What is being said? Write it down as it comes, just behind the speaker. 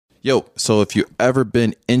Yo, so if you've ever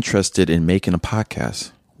been interested in making a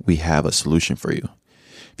podcast, we have a solution for you.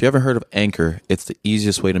 If you haven't heard of Anchor, it's the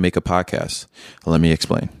easiest way to make a podcast. Let me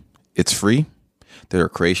explain. It's free. There are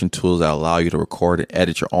creation tools that allow you to record and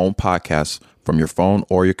edit your own podcast from your phone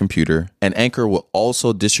or your computer. And Anchor will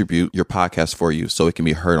also distribute your podcast for you so it can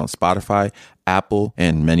be heard on Spotify, Apple,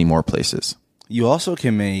 and many more places. You also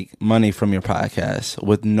can make money from your podcast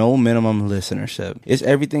with no minimum listenership. It's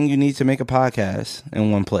everything you need to make a podcast in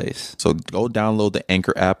one place. So go download the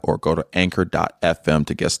Anchor app or go to anchor.fm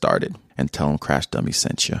to get started and tell them Crash Dummy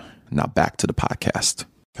sent you. Now back to the podcast.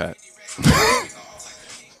 Pat.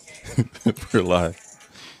 We're live.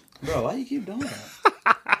 Bro, why you keep doing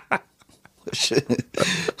that?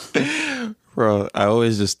 Bro, I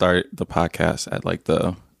always just start the podcast at like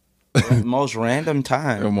the most random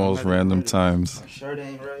time. the most random times. My shirt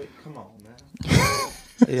ain't right. Come on, man.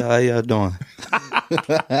 Hey, how y'all doing?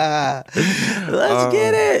 Let's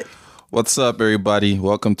get it. What's up, everybody?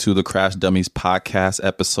 Welcome to the Crash Dummies podcast,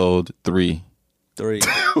 episode 3. 3.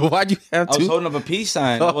 Why'd you have I was two? holding up a peace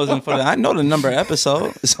sign. It wasn't for the. I know the number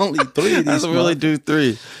episode. It's only 3 of these. I really do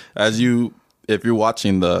 3. If you're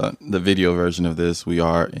watching the video version of this, we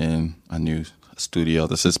are in a new studio.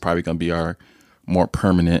 This is probably going to be our more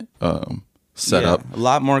permanent setup. Yeah, a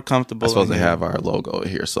lot more comfortable. I'm supposed to have our logo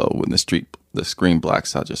here, so when the screen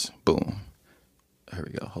blacks, I'll just boom. There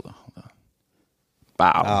we go. Hold on.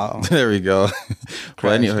 Bow. Oh. There we go.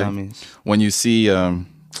 But anyway, Dummies. when you see,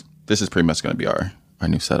 this is pretty much going to be our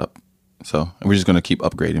new setup. So and we're just going to keep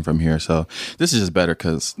upgrading from here. So this is just better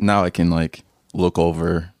because now I can like look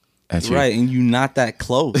over at you. Right, and you not that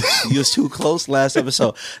close. You was too close last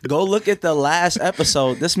episode. Go look at the last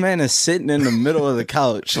episode. This man is sitting in the middle of the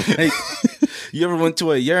couch. Like, you ever went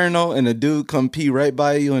to a urinal and a dude come pee right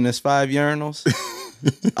by you and there's 5 urinals?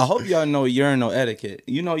 I hope y'all know urinal etiquette.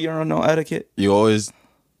 You know urinal etiquette? You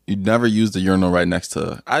never use the urinal right next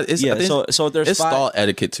to. So there's it's 5 stall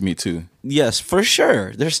etiquette to me too. Yes, for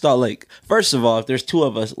sure. There's stall. Like, first of all, if there's 2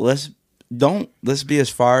 of us, let's be as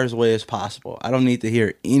far away as possible. I don't need to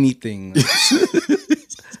hear anything.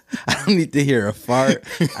 I don't need to hear a fart.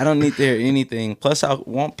 I don't need to hear anything. Plus, I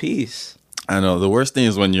want peace. I know the worst thing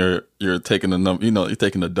is when you're taking you're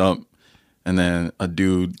taking a dump, and then a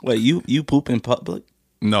dude. Wait, you poop in public?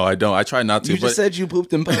 No, I don't. I try not to. You just said you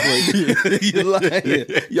pooped in public. You lying.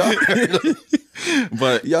 Y'all heard him.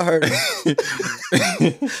 But Y'all heard him.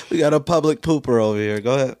 We got a public pooper over here.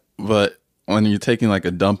 Go ahead. But when you're taking like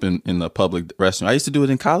a dump in the public restroom, I used to do it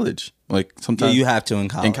in college. Like sometimes you have to in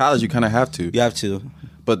college. In college, you kind of have to. You have to.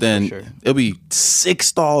 But then sure. It'll be 6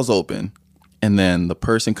 stalls open, and then the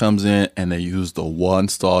person comes in and they use the one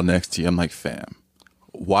stall next to you. I'm like, fam,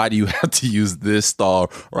 why do you have to use this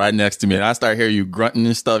stall right next to me? And I start hearing you grunting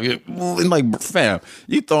and stuff. You're moving like, fam,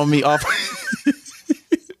 you throwing me off.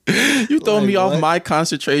 You throwing me off my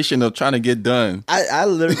concentration of trying to get done. I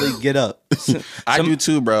literally get up. I do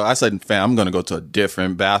too, bro. I said, fam, I'm going to go to a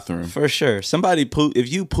different bathroom. For sure. Somebody poop.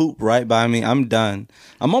 If you poop right by me, I'm done.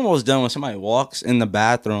 I'm almost done when somebody walks in the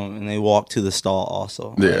bathroom and they walk to the stall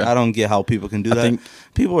also. Yeah. Like, I don't get how people can do that.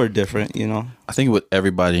 People are different, you know. I think with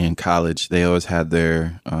everybody in college, they always had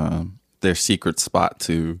their secret spot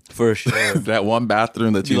to. For sure. That one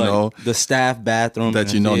bathroom that the staff bathroom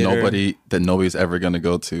that nobody's ever gonna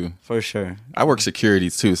go to. For sure. I work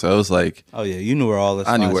security too, so it was like, oh yeah, you knew where all the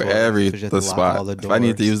spots I knew where were, the spot. If I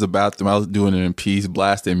needed to use the bathroom, I was doing it in peace,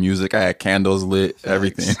 blasting music. I had candles lit,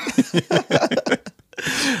 everything.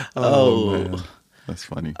 Oh man, that's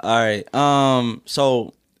funny. All right.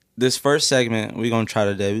 So this first segment we're gonna try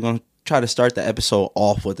today. We're gonna try to start the episode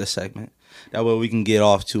off with a segment. That way we can get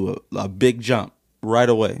off to a big jump right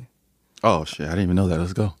away. Oh shit! I didn't even know that.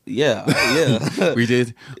 Let's go. Yeah. We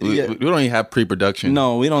did. We don't even have pre-production.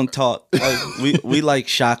 No, we don't talk. We like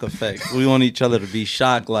shock effect. We want each other to be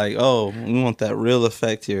shocked. Like, oh, we want that real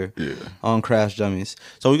effect here on Crash Dummies.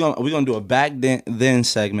 So we're gonna do a back then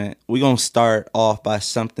segment. We're gonna start off by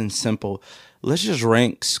something simple. Let's just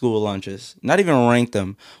rank school lunches. Not even rank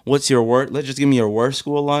them. What's your worst? Let's just give me your worst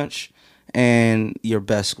school lunch and your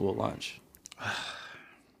best school lunch. I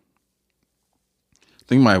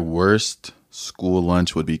think my worst school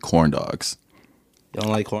lunch would be corn dogs. You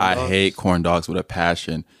don't like corn dogs? I hate corn dogs with a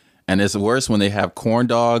passion. And it's worse when they have corn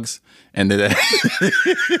dogs and then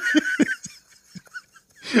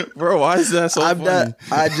bro, why is that so funny?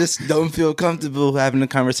 I just don't feel comfortable having a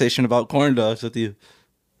conversation about corn dogs with you.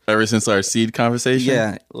 Ever since our seed conversation?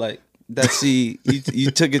 Yeah, like that seed,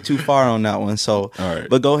 you took it too far on that one. So, all right.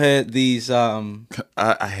 But go ahead. These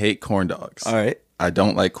I hate corn dogs. All right. I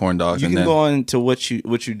don't like corn dogs. You can go into what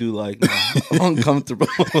you do like now. I'm uncomfortable.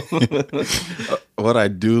 What I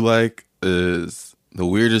do like is The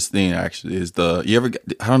weirdest thing actually is you ever,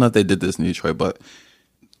 I don't know if they did this in Detroit, but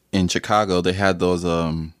in Chicago they had those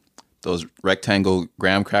rectangle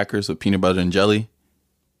graham crackers with peanut butter and jelly.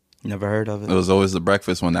 Never heard of it. It was always the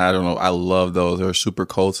breakfast one. I don't know. I love those. They were super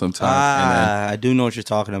cold sometimes. I do know what you're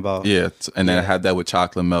talking about. Yeah, and then I had that with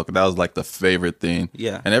chocolate milk. That was like the favorite thing.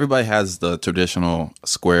 Yeah. And everybody has the traditional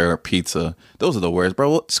square pizza. Those are the worst,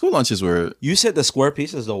 bro. School lunches were. You said the square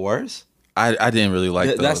pizza is the worst? I didn't really like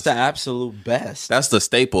those. That's the absolute best. That's the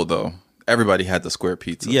staple, though. Everybody had the square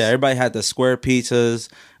pizzas. Yeah, everybody had the square pizzas.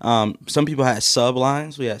 Some people had sub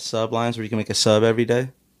lines. We had sub lines where you can make a sub every day.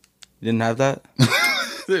 You didn't have that?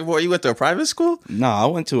 What, you went to a private school? No, I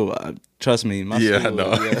went to trust me, my Yeah, school.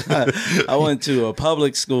 I know. Yeah. I went to a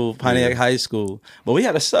public school, Pontiac High School, but we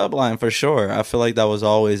had a sub line for sure. I feel like that was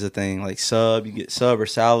always a thing. Like sub, you get sub or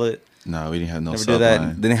salad. No, we didn't have no Never sub do that.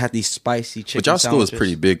 line. Then they had these spicy chicken. But y'all school was sandwiches.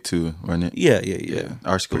 pretty big too, wasn't it? Yeah.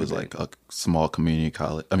 Our school was Pretty like a small community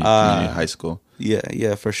college. I mean, community high school.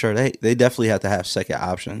 Yeah, for sure. They definitely had to have second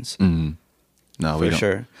options. No, we For don't.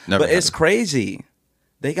 sure. Never But had it's it. crazy.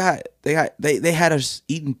 They had us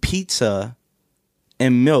eating pizza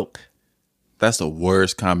and milk. That's the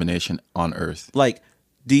worst combination on earth. Like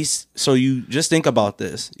these, so you just think about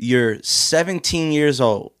this. You're 17 years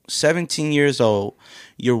old.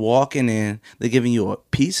 You're walking in, they're giving you a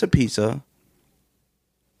piece of pizza,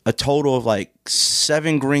 a total of like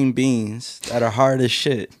 7 green beans that are hard as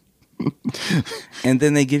shit. And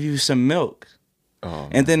then they give you some milk. Oh,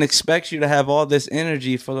 And then expects you to have all this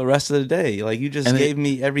energy for the rest of the day. Like you just And gave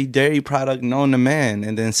me every dairy product known to man,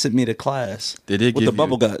 and then sent me to class They did with give the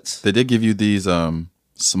bubble you, guts. They did give you these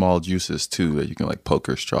small juices too that you can like poke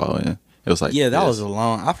or straw in. It was like Yeah, that this. was a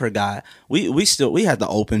long. I forgot. We had the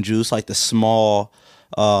open juice, like the small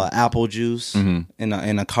apple juice in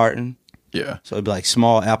a carton. Yeah. So it'd be like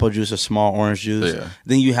small apple juice or small orange juice. Yeah.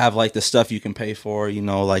 Then you have like the stuff you can pay for,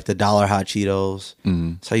 like the $1 hot Cheetos.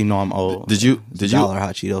 That's how you know I'm old. Did you $1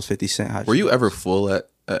 hot Cheetos, 50-cent hot Cheetos. were you ever full at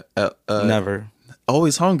Never.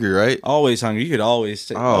 always hungry, right? Always hungry. You could always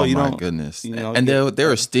take. Oh, you my don't- goodness! you know, And get- they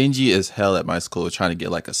were stingy as hell at my school, trying to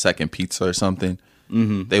get like a second pizza or something.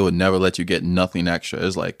 Mm-hmm. They would never let you get nothing extra.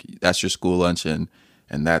 It's like that's your school lunch and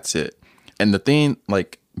that's it. And the thing,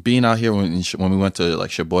 like being out here when we went to like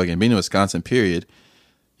Sheboygan, being in Wisconsin, period,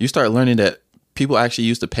 you start learning that people actually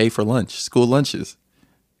used to pay for lunch, school lunches.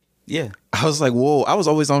 Yeah. I was like, whoa! I was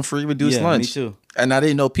always on free reduced Yeah, lunch, me too. and I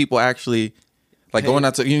didn't know people actually like going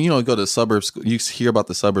out to go to suburb school. You hear about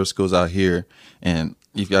the suburb schools out here, and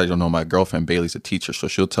you guys don't know, my girlfriend Bailey's a teacher, so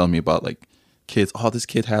she'll tell me about like kids. Oh, this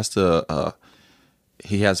kid has to.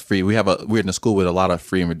 He has free. We're in a school with a lot of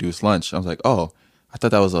free and reduced lunch. I was like, oh, I thought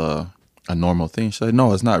that was a normal thing. She's like,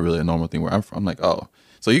 no, it's not really a normal thing where I'm from. I'm like, oh,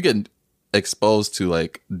 so you get exposed to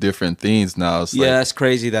like different things now. It's Yeah, like, that's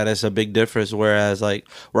crazy. That it's a big difference. Whereas like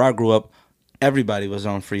where I grew up, everybody was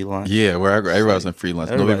on free lunch. yeah, where everybody was on free lunch.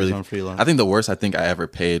 Nobody Everybody's really on free lunch. I think the worst I ever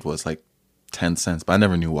paid was like 10 cents, but I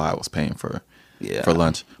never knew why I was paying for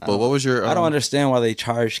lunch. But what was your? I don't understand why they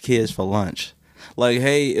charge kids for lunch. Like,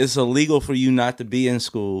 hey, it's illegal for you not to be in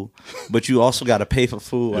school, but you also got to pay for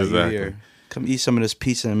food while Exactly. you're here. Come eat some of this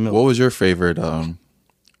pizza and milk. What was your favorite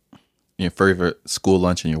school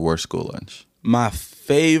lunch and your worst school lunch? My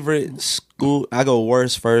favorite school, I go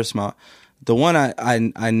worst first. The one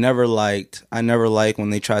I never liked. I never liked when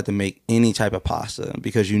they tried to make any type of pasta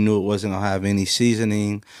because you knew it wasn't gonna have any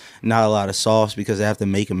seasoning, not a lot of sauce because they have to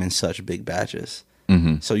make them in such big batches.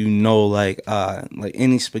 Mm-hmm. So like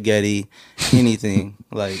any spaghetti, anything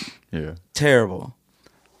like Yeah. terrible.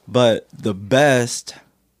 But the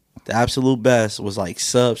absolute best was like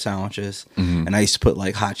sub sandwiches, and I used to put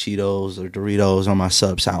like hot Cheetos or Doritos on my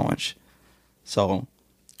sub sandwich. So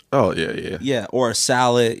Oh yeah. yeah, or a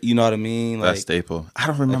salad. You know what I mean? Like That's staple. I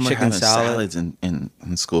don't remember chicken having salad. salads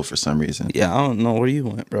in school for some reason. yeah, I don't know where you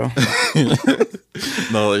went, bro.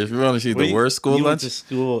 No, if you want to see the worst school you lunch, went to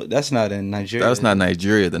school. That's not in Nigeria. that's not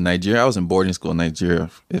Nigeria. I was in boarding school in Nigeria,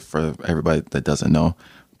 if for everybody that doesn't know,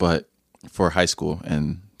 but for high school,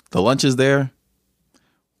 and the lunches there,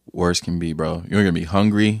 worst can be, bro. You're gonna be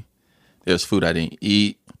hungry. There's food I didn't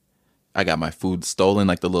eat. I got my food stolen,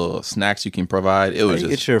 like the little snacks you can provide. It was You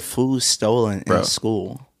just get your food stolen Bro. in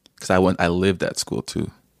school. because I lived at school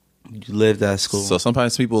too. You lived at school. So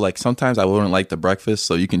sometimes I wouldn't like the breakfast,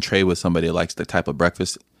 so you can trade with somebody that likes the type of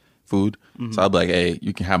breakfast food. So I'll be like, hey,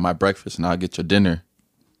 you can have my breakfast and I'll get your dinner.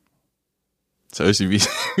 So we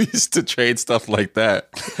used to trade stuff like that.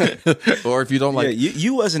 Or if you don't like,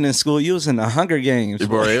 you wasn't in school. You was in the Hunger Games.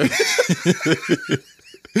 bro,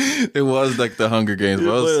 It was like the Hunger Games. It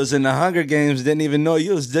Bro. was in the Hunger Games. Didn't even know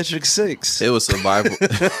you was District 6. It was survival.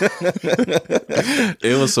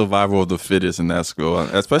 It was survival of the fittest in that school.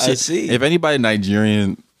 Especially I see. if anybody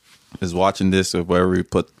Nigerian is watching this or wherever we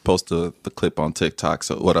post the clip on TikTok.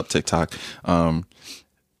 So what up, TikTok?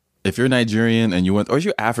 If you're Nigerian and you went, or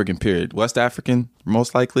you're African, period, West African,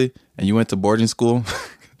 most likely, and you went to boarding school,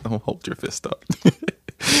 don't hold your fist up.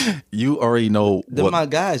 You already know They're my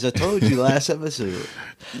guys. I told you last episode.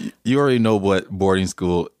 You already know what boarding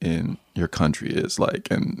school in your country is like,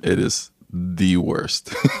 and it is the worst.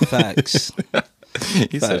 Facts.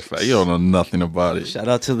 He said, "You don't know nothing about it." Shout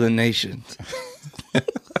out to the nation.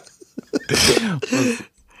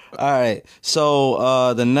 All right.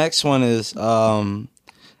 So the next one is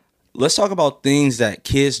let's talk about things that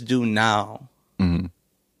kids do now. Mm-hmm.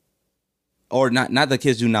 Or not that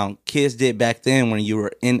kids do now. Kids did back then when you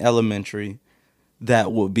were in elementary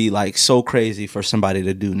that would be like so crazy for somebody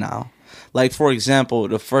to do now. Like, for example,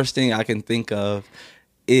 the first thing I can think of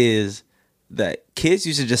is that kids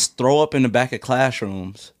used to just throw up in the back of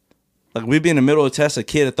classrooms. Like, we'd be in the middle of a test, a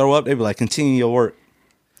kid would throw up, they'd be like, continue your work.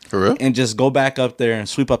 For real? And just go back up there and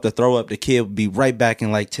sweep up the throw up. The kid would be right back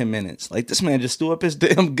in like 10 minutes. Like, this man just threw up his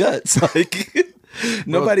damn guts. Like,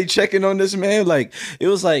 nobody checking on this man. Like, it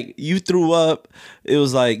was like you threw up. It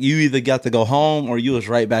was like you either got to go home or you was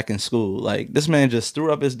right back in school. Like, this man just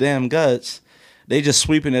threw up his damn guts. They just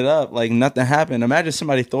sweeping it up like nothing happened. Imagine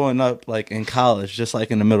somebody throwing up like in college, just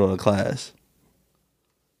like in the middle of the class.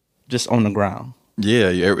 Just on the ground. Yeah,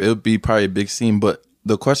 it would be probably a big scene. But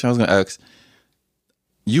the question I was going to ask,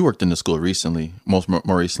 you worked in the school recently, more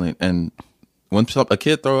recently, and when a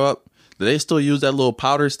kid throw up, do they still use that little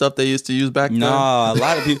powder stuff they used to use back then? Nah, a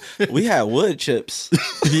lot of people. We had wood chips.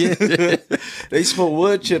 Yeah. They used to put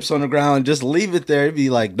wood chips on the ground, just leave it there. It'd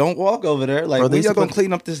be like, don't walk over there. Like, when y'all gonna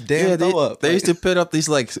clean up this damn throw up? They used to put up these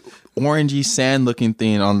like orangey sand looking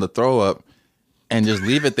thing on the throw up and just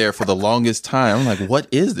leave it there for the longest time. I'm like, what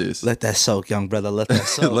is this? Let that soak, young brother. Let that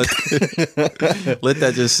soak. Let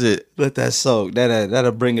that just sit. Let that soak.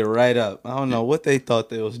 That'll bring it right up. I don't know what they thought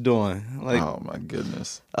they was doing. Like, oh my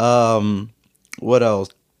goodness. What else?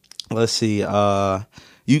 Let's see.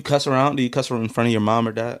 You cuss around? Do you cuss around in front of your mom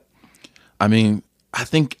or dad? I mean, I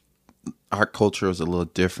think our culture was a little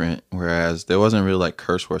different, whereas there wasn't really like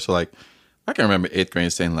curse words. So like, I can remember 8th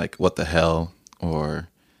grade saying like, "What the hell" or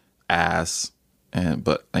 "ass," and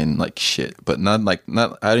like shit, but not.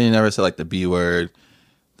 I didn't ever say like the B word,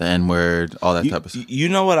 the N word, all that type of stuff. You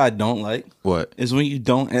know what I don't like? What is when you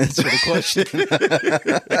don't answer the question.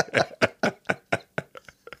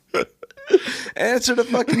 Answer the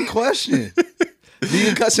fucking question. Do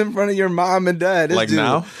you cuss in front of your mom and dad? Like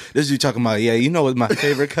now? This dude talking about, yeah, you know what my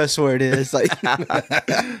favorite cuss word is? Like,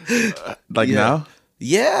 like now?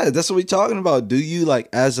 Yeah, that's what we talking about. Do you like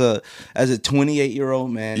as a 28-year-old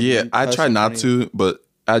man? Yeah, I try not to, but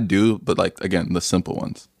I do. But like again, the simple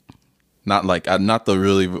ones, not the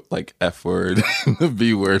really like F word, the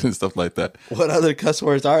B word, and stuff like that. What other cuss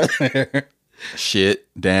words are there? Shit,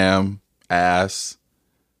 damn, ass.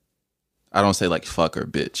 I don't say like fuck or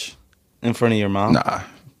bitch in front of your mom. Nah,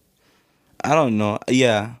 I don't know.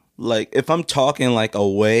 Yeah, like if I'm talking like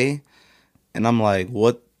away, and I'm like,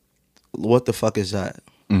 what the fuck is that?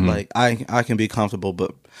 Mm-hmm. Like I can be comfortable,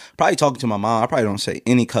 but probably talking to my mom, I probably don't say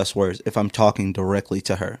any cuss words if I'm talking directly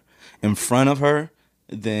to her. In front of her,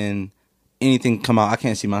 then anything come out. I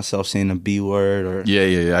can't see myself saying a B word or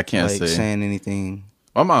yeah. I can't like saying anything.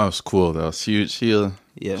 My mom's cool though. She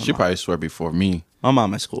probably swear before me. My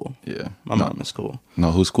mom is cool. Yeah, my mom is cool.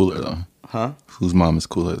 No, who's cooler though? Huh? Whose mom is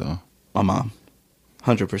cooler though? My mom,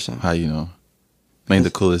 100%. How you know? Name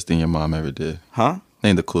the coolest thing your mom ever did. Huh?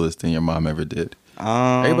 Name the coolest thing your mom ever did.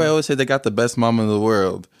 Everybody always say they got the best mom in the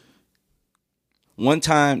world. One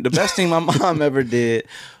time, the best thing my mom ever did,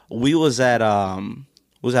 we was at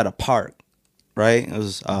a park, right? It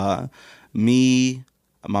was me,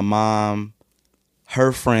 my mom,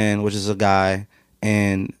 her friend, which is a guy,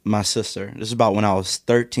 and my sister. This is about when I was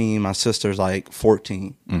 13. My sister's like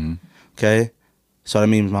 14. Mm-hmm. Okay? So that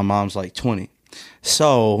means my mom's like 20.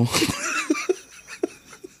 So...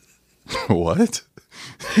 What?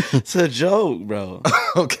 It's a joke, bro.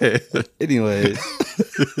 Okay. Anyways.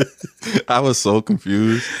 I was so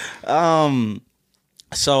confused.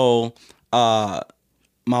 So my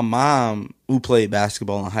mom, who played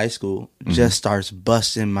basketball in high school, just starts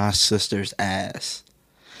busting my sister's ass.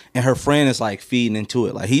 And her friend is like feeding into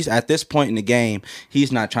it. Like he's at this point in the game,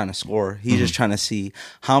 he's not trying to score. He's just trying to see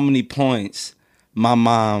how many points my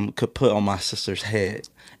mom could put on my sister's head.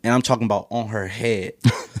 And I'm talking about on her head.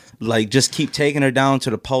 like just keep taking her down to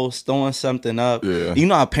the post, throwing something up. Yeah. You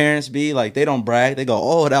know how parents be like, they don't brag. They go,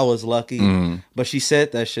 "Oh, that was lucky." But she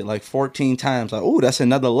said that shit like 14 times. Like, "Oh, that's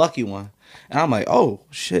another lucky one." And I'm like, "Oh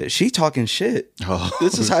shit, she talking shit.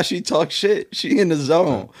 This is how she talks shit. She in the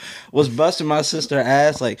zone." Was busting my sister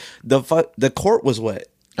ass. Like the court was wet.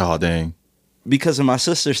 Oh dang. Because of my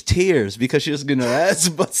sister's tears, because she was getting her ass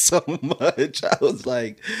bust so much. I was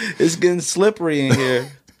like, it's getting slippery in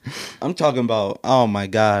here. I'm talking about, oh my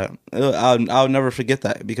God. I'll never forget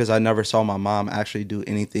that because I never saw my mom actually do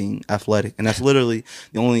anything athletic. And that's literally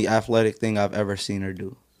the only athletic thing I've ever seen her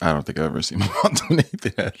do. I don't think I've ever seen my mom do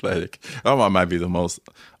anything athletic. My mom might be the most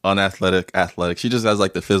unathletic. She just has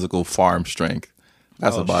like the physical farm strength.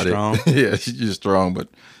 That's about strong. it. Yeah, she's just strong, but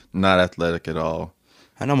not athletic at all.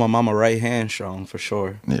 I know my mama right hand strong for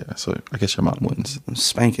sure. Yeah, so I guess your mom wins.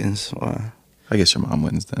 Spankings. I guess your mom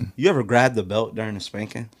wins then. You ever grab the belt during the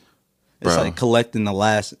spanking? It's Bro. like collecting the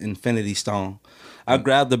last infinity stone. I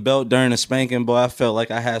grabbed the belt during the spanking, boy. I felt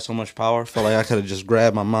like I had so much power. I felt like I could have just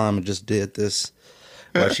grabbed my mom and just did this.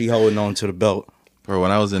 But she holding on to the belt. Bro,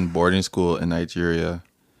 when I was in boarding school in Nigeria,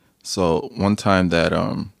 so one time that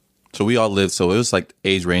so we all lived, so it was like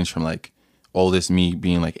age range from like oldest me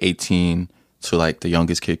being like 18 to like the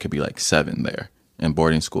youngest kid could be like 7 there in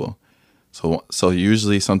boarding school. So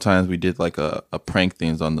usually sometimes we did like a prank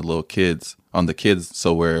things on the little kids,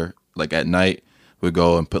 so where like at night we'd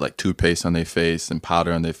go and put like toothpaste on their face and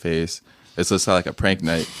powder on their face. It's just like a prank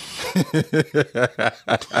night.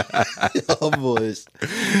 Y'all boys.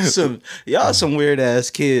 Y'all some weird ass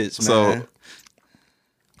kids, man.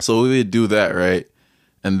 So we would do that, right?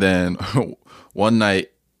 And then one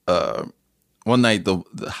night the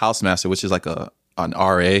housemaster, which is like an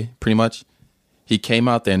RA pretty much, he came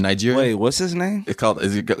out there in Nigeria. Wait, what's his name? They call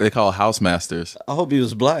housemasters. I hope he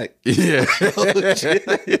was black. Yeah.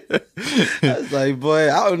 I was like,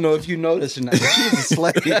 boy, I don't know if you know this or not. He's a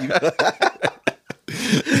slave.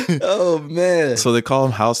 Oh man. So they call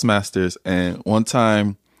them housemasters. And one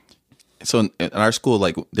time, so in our school,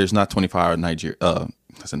 like there's not 24-hour Nigeria.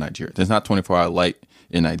 There's not 24-hour light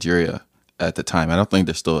in Nigeria at the time. I don't think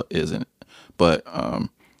there still isn't. But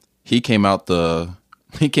he came out of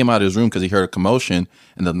his room because he heard a commotion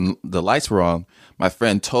and the lights were on. My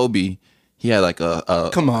friend Toby, he had like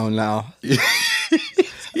a Come on now.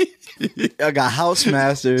 I got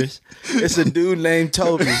housemasters. It's a dude named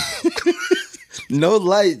Toby. No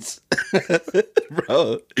lights.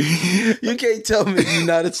 Bro, you can't tell me you're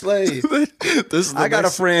not a slave. I got a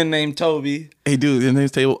friend named Toby. Hey, dude, his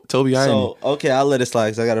name's Toby Irony. So, okay, I'll let it slide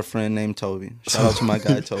because I got a friend named Toby. Shout out to my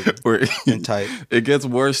guy, Toby. And tight. It gets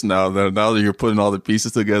worse now that you're putting all the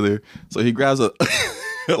pieces together. So he grabs a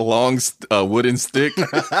long wooden stick.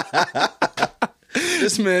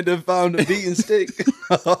 This man done found a beating stick.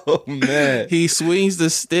 Oh, man. He swings the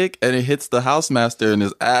stick and it hits the housemaster in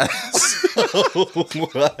his ass.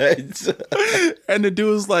 What? And the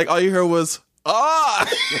dude was like, all you heard was, ah!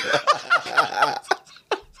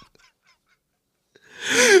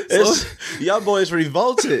 Y'all boys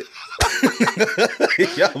revolted.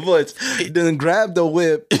 Y'all boys done grabbed the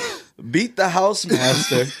whip, beat the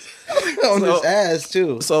housemaster on his ass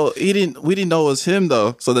too. So we didn't know it was him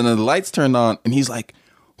though. So then the lights turned on and he's like,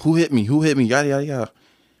 who hit me? Yada, yada, yada.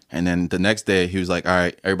 And then the next day he was like, all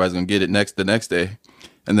right, everybody's going to get it the next day.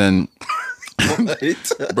 And then,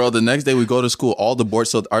 bro, the next day we go to school,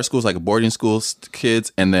 so our school's like a boarding school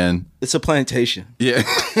kids. And then it's a plantation. Yeah.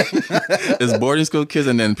 It's boarding school kids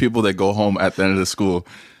and then people that go home at the end of the school.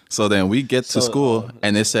 So then we get to school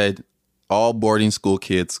and it said all boarding school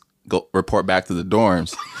kids go report back to the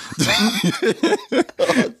dorms.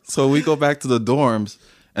 So we go back to the dorms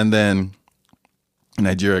and then in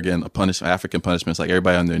Nigeria again, African punishment is like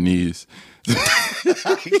everybody on their knees.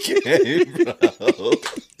 Okay, bro.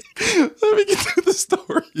 Let me get through the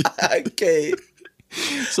story. Okay.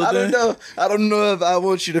 So I don't know if I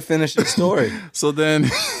want you to finish the story. So then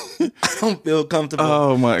I don't feel comfortable.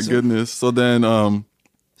 Oh my goodness. So then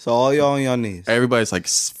so all y'all on your knees. Everybody's like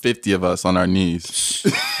 50 of us on our knees.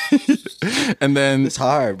 And then it's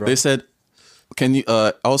hard, bro. They said, can you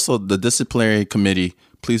also the disciplinary committee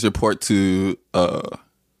please report to the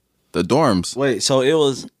dorms? Wait, so it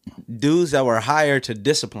was dudes that were hired to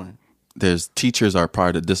discipline. There's teachers are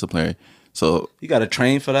part of disciplinary. So you got to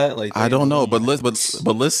train for that? Like I don't know, but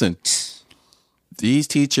listen. These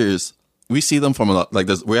teachers, we see them from like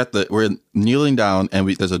this. We're kneeling down and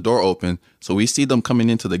there's a door open, so we see them coming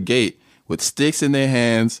into the gate with sticks in their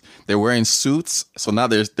hands. They're wearing suits, so now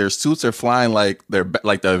their suits are flying like they're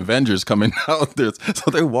like the Avengers coming out.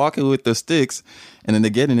 So they're walking with the sticks, and then they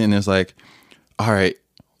get in and it's like, all right,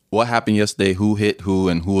 what happened yesterday? Who hit who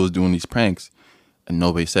and who was doing these pranks? and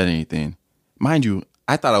nobody said anything. Mind you,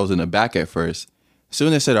 I thought I was in the back at first. Soon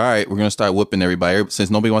as they said, all right, we're going to start whooping everybody. Since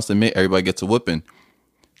nobody wants to admit, everybody gets a whooping.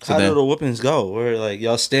 So how do the whoopings go? Where like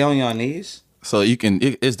y'all stay on your knees? So you can,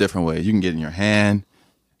 it's different ways. You can get in your hand,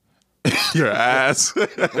 your ass.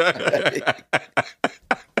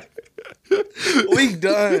 We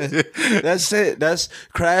done. That's it. That's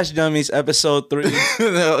Crash Dummies episode 3.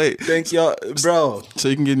 No, wait. Thank y'all, bro. So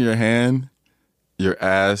you can get in your hand, your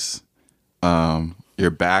ass,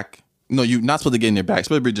 your back. No, you're not supposed to get in your back. It's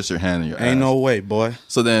supposed to be just your hand and your ass. Ain't no way, boy.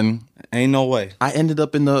 So then Ain't no way. I ended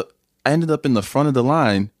up in the front of the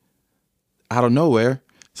line out of nowhere.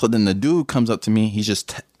 So then the dude comes up to me. He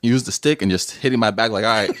just used the stick and just hitting my back like, all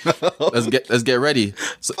right, let's get ready.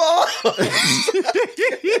 So,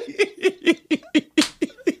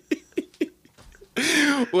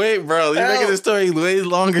 wait, bro, you're making the story way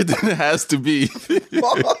longer than it has to be.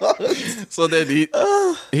 So then he's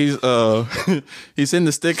in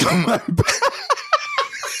the stick on my back.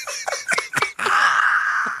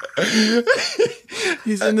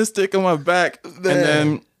 He's in the stick on my back,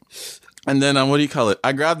 and then what do you call it?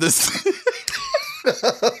 I grabbed this.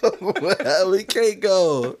 Well, we can't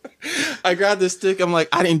go. I grabbed the stick. I'm like,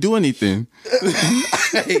 I didn't do anything.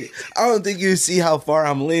 Hey, I don't think you see how far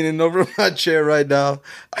I'm leaning over my chair right now.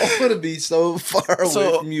 I want to be so far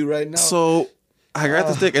away from you right now. So I grabbed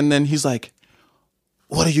the stick, and then he's like,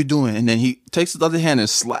 what are you doing? And then he takes his other hand and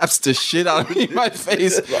slaps the shit out of me in my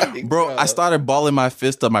face. Like, bro, I started balling my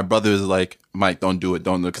fist up. My brother was like, Mike, don't do it.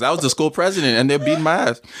 Because I was the school president, and they're beating my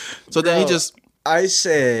ass. So then I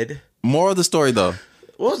said... More of the story, though.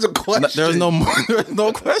 What was the question? There's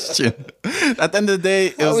no question. At the end of the day,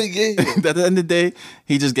 at the end of the day,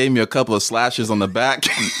 he just gave me a couple of slashes on the back,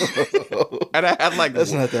 and I had like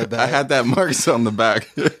that's not that bad. I had that marks on the back.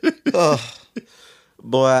 Oh,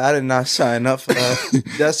 boy, I did not sign up for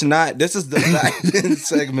that. This is the back-end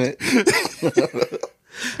segment.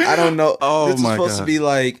 I don't know. Oh, this is my supposed God. to be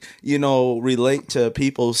like, relate to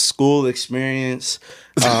people's school experience.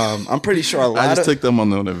 I'm pretty sure I just took them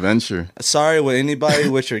on an adventure. Sorry with anybody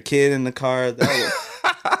with your kid in the car.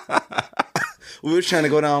 We were trying to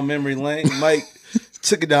go down memory lane. Mike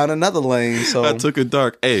took it down another lane. So I took it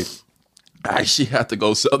dark. Hey, I actually had to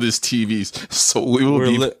go sell these TVs, so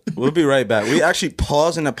we'll be right back. We actually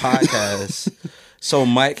pausing the podcast so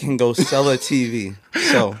Mike can go sell a TV.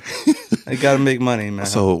 So I gotta make money, man.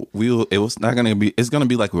 So it's gonna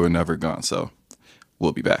be like we were never gone. So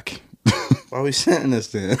we'll be back. Why are we saying this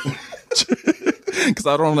then? Because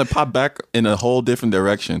I don't want to pop back in a whole different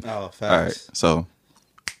direction. Oh, facts. All right. So,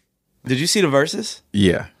 did you see the verses?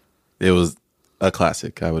 Yeah, it was a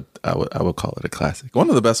classic. I would call it a classic. One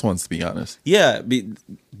of the best ones, to be honest. Yeah,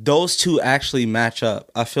 those two actually match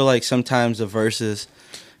up. I feel like sometimes the verses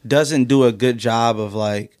doesn't do a good job of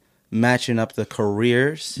like matching up the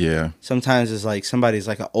careers. Yeah. Sometimes it's like somebody's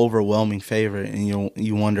like an overwhelming favorite, and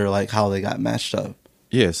you wonder like how they got matched up.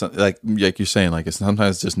 Yeah, so like you're saying, like it's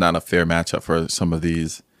sometimes just not a fair matchup for some of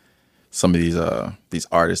these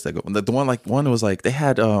artists that go. The one was like they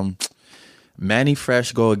had Manny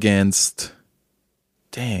Fresh go against.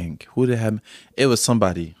 Dang, who did they have? It was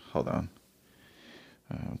somebody. Hold on.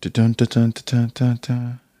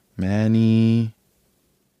 Manny.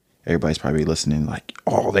 Everybody's probably listening. Like,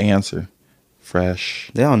 oh, the answer.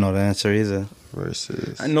 Fresh. They don't know the answer either.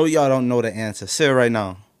 Versus. I know y'all don't know the answer. Say it right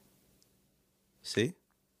now. See.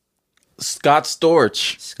 Scott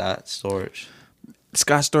Storch. Scott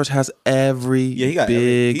Storch has every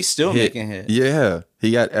he's still hit. making hits. Yeah,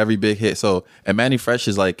 he got every big hit. So, and Manny Fresh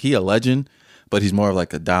is like, he a legend, but he's more of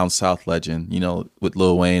like a down south legend, with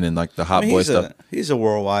Lil Wayne and like the Hot Boy stuff. He's a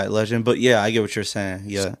worldwide legend, but yeah, I get what you're saying.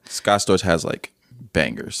 Yeah, Scott Storch has like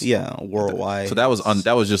bangers. Yeah, worldwide. So that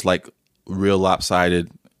was just like real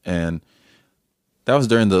lopsided, and that was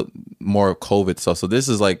during the more COVID stuff. So this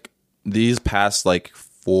is like these past like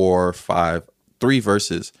 3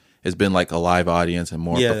 verses has been like a live audience and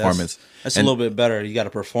more performance. That's a little bit better. You got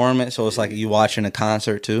to perform it, so it's like you watching a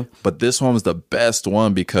concert too. But this one was the best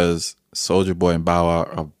one because Soulja Boy and Bow Wow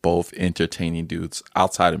are both entertaining dudes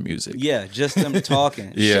outside of music. Yeah, just them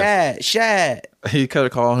talking. Yeah. Shad. He could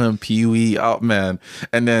have called him Pee Wee out, man.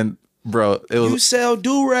 And then, bro, it was you sell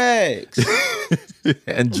do-rags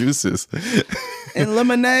and juices and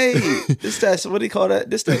lemonade. What do you call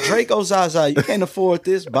that? This the Draco Zaza. You can't afford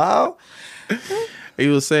this, Bow. He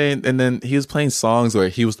was saying, and then he was playing songs where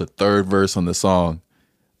he was the third verse on the song,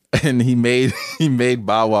 and he made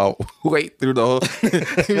Bow Wow wait through the whole.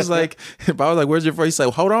 He was like, Bow was like, "Where's your voice?" He said,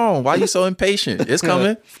 "Hold on, why are you so impatient? It's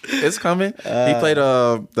coming, it's coming." He played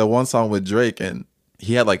the one song with Drake, and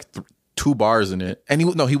he had like 2 bars in it, and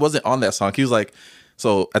he wasn't on that song. He was like,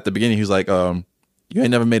 so at the beginning he was like, you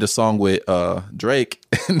ain't never made a song with Drake.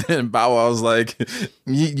 And then Bow Wow was like,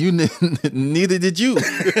 neither did you.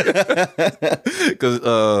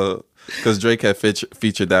 Because Drake had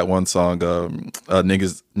featured that one song,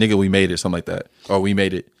 Nigga We Made It, something like that. Or We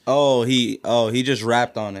Made It. He just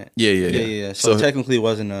rapped on it. Yeah. So technically it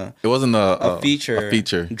wasn't a feature. A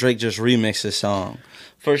feature. Drake just remixed his song.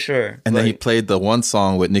 For sure. And then he played the one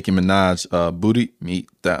song with Nicki Minaj, Booty Me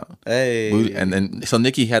Down. Hey. Booty, and then so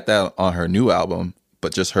Nicki had that on her new album,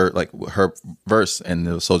 but just her verse, and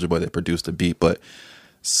it was Soulja Boy that produced the beat. But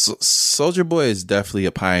Soulja Boy is definitely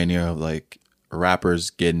a pioneer of like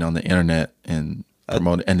rappers getting on the internet and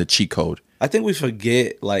promoting and the cheat code. I think we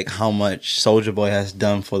forget like how much Soulja Boy has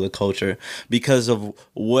done for the culture because of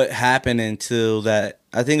what happened until that.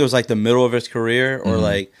 I think it was like the middle of his career or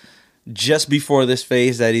like just before this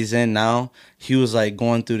phase that he's in now. He was like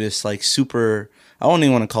going through this like super, I don't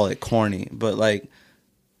even want to call it corny, but like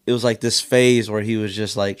it was like this phase where he was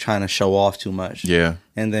just like trying to show off too much. Yeah.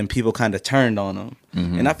 And then people kind of turned on him.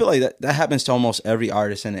 And I feel like that happens to almost every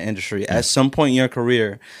artist in the industry. At some point in your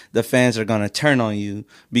career, the fans are going to turn on you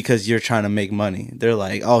because you're trying to make money. They're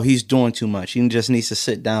like, oh, he's doing too much. He just needs to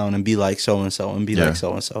sit down and be like so-and-so and be like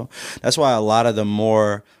so-and-so. That's why a lot of the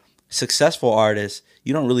more successful artists,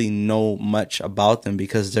 you don't really know much about them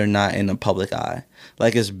because they're not in the public eye.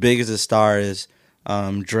 Like as big as a star is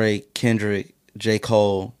Drake, Kendrick, J.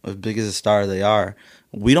 Cole, as big as a star they are,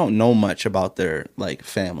 we don't know much about their like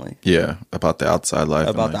family. Yeah, about the outside life.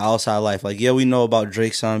 About the outside life. Like, yeah, we know about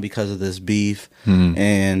Drake's son because of this beef.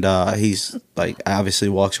 And he's like obviously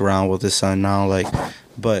walks around with his son now. Like,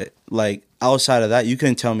 but like outside of that, you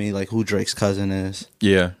couldn't tell me like who Drake's cousin is.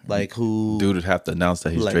 Yeah. Like who dude would have to announce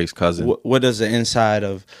that he's like, Drake's cousin. What does the inside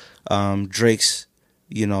of Drake's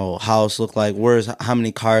house look like? How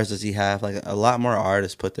many cars does he have? Like a lot more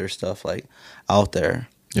artists put their stuff like out there.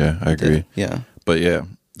 Yeah, I agree. Yeah. But yeah,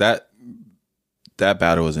 that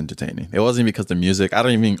battle was entertaining. It wasn't because the music. I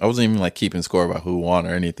wasn't even like keeping score about who won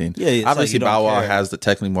or anything. Yeah, obviously like Bow Wow has the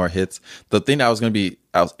technically more hits. The thing that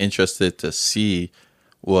I was interested to see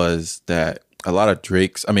was that a lot of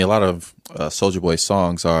Soulja Boy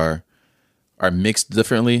songs are mixed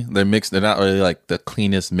differently. They're mixed. They're not really like the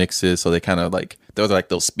cleanest mixes. So they kind of like those are like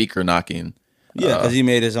those speaker knocking. Yeah, because he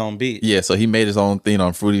made his own beat. Yeah, so he made his own thing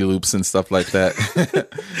on Fruity Loops and stuff like that.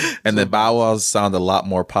 And then Bow Wow's sound a lot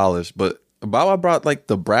more polished. But Bow Wow brought like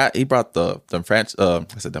the Brat. He brought the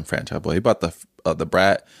franchise boy. He brought the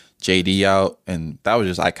Brat JD out, and that was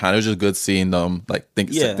just iconic. It was just good seeing them like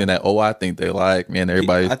think something that I think they like. Man,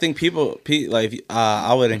 everybody. I think people like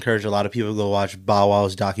I would encourage a lot of people to go watch Bow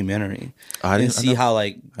Wow's documentary and see how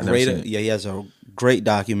like great. Yeah, he has a great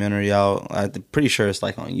documentary out. I'm pretty sure it's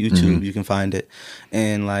like on YouTube. You can find it,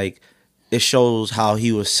 and like it shows how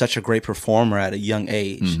he was such a great performer at a young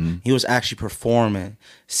age. He was actually performing,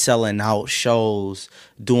 selling out shows,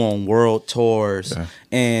 doing world tours,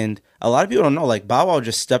 and a lot of people don't know. Like Bow Wow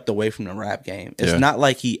just stepped away from the rap game. It's not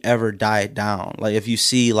like he ever died down. Like if you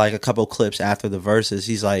see like a couple clips after the verses,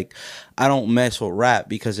 he's like, I don't mess with rap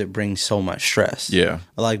because it brings so much stress. Yeah,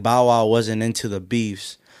 like Bow Wow wasn't into the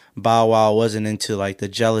beefs. Bow Wow wasn't into like the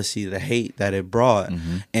jealousy, the hate that it brought.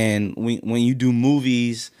 And when you do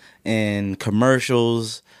movies and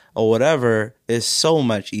commercials or whatever, it's so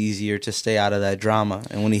much easier to stay out of that drama.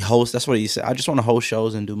 And when he hosts, that's what he said. I just want to host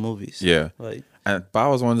shows and do movies. Yeah, like and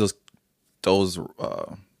Bow was one of those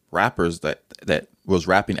rappers that was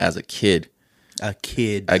rapping as a kid. A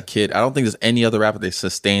kid. I don't think there's any other rapper that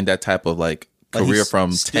sustained that type of like career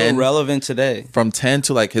from still 10 relevant today. From 10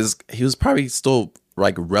 to like he was probably still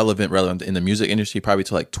like relevant in the music industry probably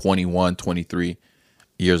to like 21, 23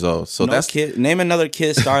 years old. So name another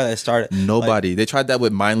kid star that started. Nobody. Like, they tried that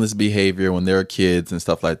with Mindless Behavior when they were kids and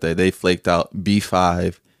stuff like that. They flaked out.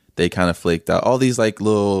 B5, they kind of flaked out. All these like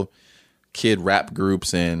little kid rap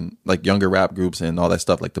groups and like younger rap groups and all that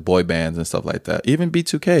stuff, like the boy bands and stuff like that. Even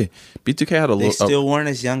B2K had a little. They still weren't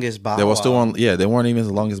as young as Bow Wow. They were still on. Yeah, they weren't even as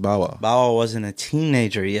long as Bow Wow. Bow Wow wasn't a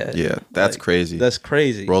teenager yet. Yeah, that's crazy. That's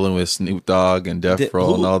crazy. Rolling with Snoop Dogg and Death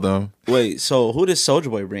Row and all them. Wait, so who did Soulja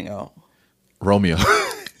Boy bring out? Romeo.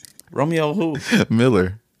 Romeo who?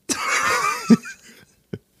 Miller.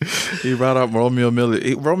 He brought up Romeo Miller.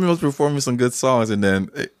 Romeo was performing some good songs, and then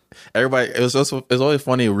everybody. It's always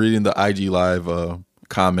funny reading the IG Live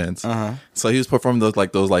comments. So he was performing those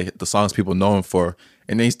the songs people know him for,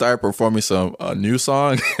 and then he started performing some new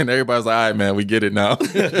song, and everybody's like, "All right, man, we get it now."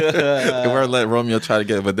 They weren't let Romeo try to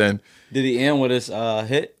get it, but then did he end with his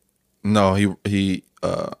hit? No, he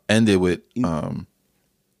ended with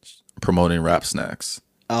promoting Rap Snacks.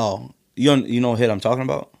 Oh, you know what hit I'm talking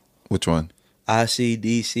about? Which one?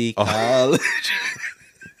 ICDC College.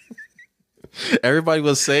 Everybody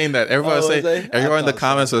was saying that. Everybody was saying. Everyone in the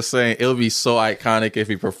comments was saying it would be so iconic if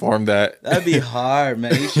he performed that. That'd be hard,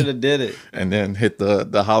 man. He should have did it. And then hit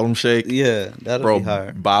the Harlem Shake. Yeah, that'd be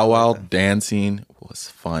hard. Bow Wow dancing was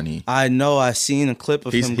funny. I know. I seen a clip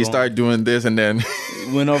of him. He started doing this, and then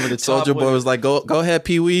went over the top. Soulja Boy was like, "Go ahead,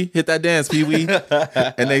 Pee Wee, hit that dance, Pee Wee."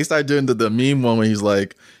 And then he started doing the meme one where he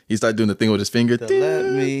started doing the thing with his finger. Let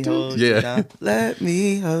me hold you down. Let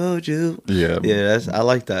me hold you. Yeah, yeah. I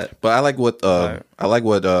like that. But I like what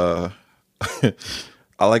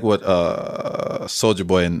Soulja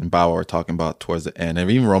Boy and Bow Wow were talking about towards the end, and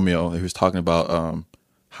even Romeo, he was talking about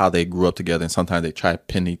how they grew up together, and sometimes they try to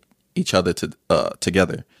pin each other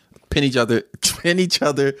together, pin each other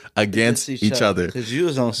against each other. Because you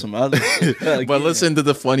was on some other. But listen to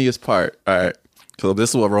the funniest part. All right, so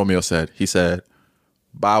this is what Romeo said. He said,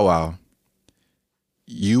 "Bow Wow,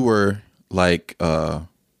 you were like who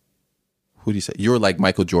do you say? You were like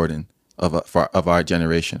Michael Jordan of our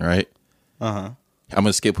generation, right?" Uh-huh. I'm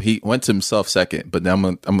gonna skip. He went to himself second, but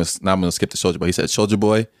then I'm gonna skip to Soulja Boy. He said, "Soulja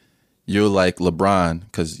Boy, you're like LeBron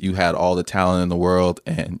because you had all the talent in the world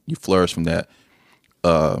and you flourished from that.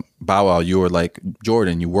 Bow Wow, you were like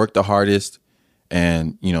Jordan. You worked the hardest,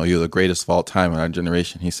 and you're the greatest of all time in our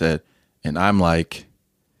generation." He said, "And I'm like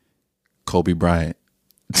Kobe Bryant."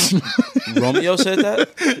 Romeo said that.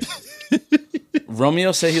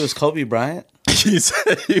 Romeo said he was Kobe Bryant. He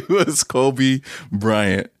said he was Kobe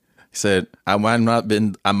Bryant. He said, I might have not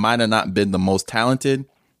been the most talented.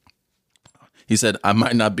 He said, I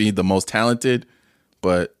might not be the most talented,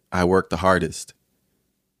 but I worked the hardest.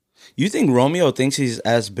 You think Romeo thinks he's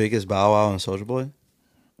as big as Bow Wow and Soulja Boy?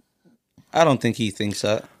 I don't think he thinks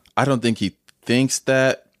that. I don't think he thinks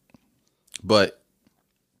that, but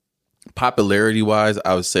popularity-wise,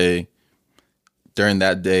 I would say during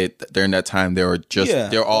that time, they're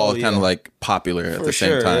all kind of like popular at the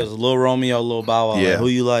same time. It was Lil Romeo, Lil Bow Wow. Yeah. Like, who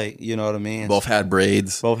you like? You know what I mean? Both had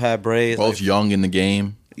braids. Both Both young in the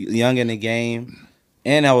game. Young in the game.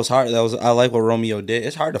 And that was hard. I like what Romeo did.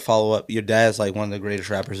 It's hard to follow up. Your dad's like one of the greatest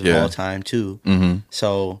rappers of all time too. Mm-hmm.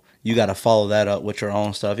 So you got to follow that up with your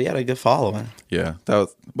own stuff. He had a good following. Yeah,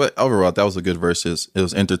 but overall, that was a good versus. It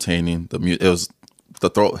was entertaining. It was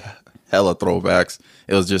hella throwbacks.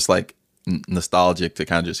 It was just like nostalgic to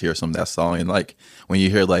kind of just hear some of that song, and like when you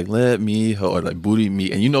hear like "Let Me" or like "Booty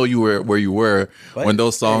Me," and you were where you were when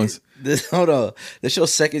those songs. Hold on, this your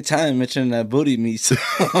second time mentioning that "Booty Me" song.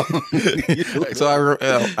 So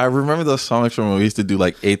I remember those songs from when we used to do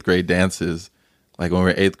like 8th grade dances. Like when we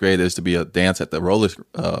were in 8th grade, there used to be a dance at the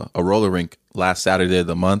roller rink last Saturday of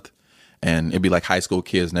the month, and it'd be like high school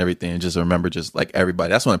kids and everything. And just remember, just like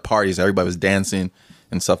everybody. That's when at parties everybody was dancing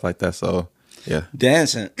and stuff like that. So. Yeah.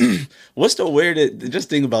 Dancing. What's the weirdest,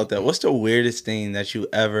 just think about that. What's the weirdest thing that you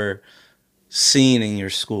ever seen in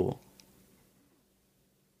your school?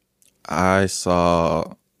 I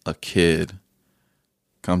saw a kid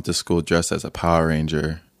come to school dressed as a Power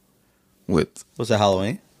Ranger with... Was it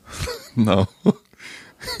Halloween? No.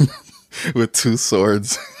 With 2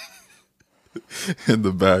 swords in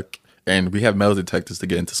the back. And we have metal detectors to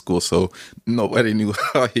get into school, so nobody knew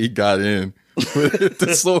how he got in. With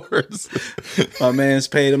the swords. My man's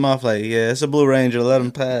paid him off like, yeah, it's a Blue Ranger, let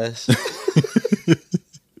him pass.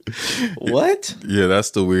 What? Yeah,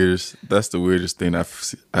 that's the weirdest thing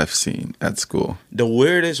I've seen at school. The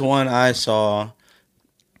weirdest one I saw,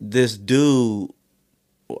 this dude,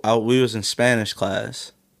 we was in Spanish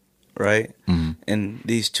class, right? Mm-hmm. And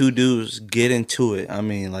these 2 dudes get into it. I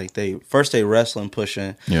mean, like they wrestling,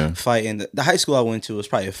 pushing, fighting. The high school I went to was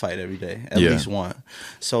probably a fight every day, at least one.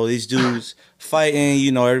 So these dudes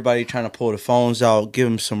fighting, everybody trying to pull the phones out, give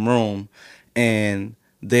them some room, and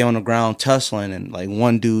they on the ground tussling, and like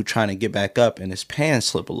one dude trying to get back up, and his pants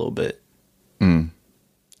slip a little bit. Mm.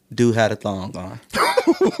 Dude had a thong on.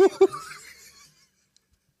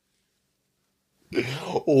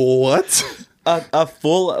 What? A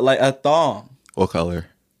full, like a thong. What color?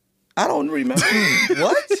 I don't remember.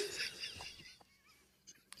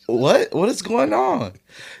 What? What is going on?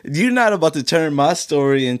 You're not about to turn my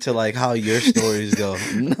story into like how your stories go.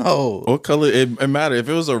 No. What color? It mattered. If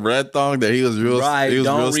it was a red thong, that he was real. Right. He was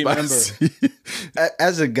don't real remember. Spicy.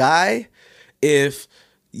 As a guy, if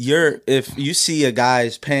you see a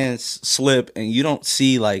guy's pants slip and you don't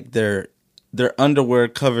see like their underwear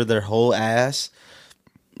cover their whole ass,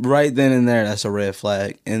 right then and there, that's a red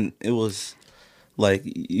flag. And it was like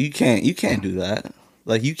you can't do that.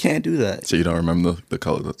 Like you can't do that. So you don't remember the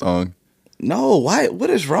color of the thong? No. Why? What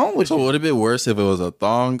is wrong with you? So would it be worse if it was a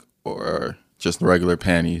thong or just regular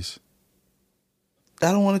panties?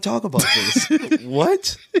 I don't want to talk about this.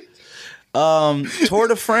 What? Tour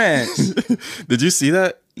de France. Did you see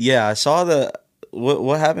that? Yeah, I saw the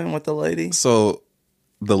what happened with the lady. So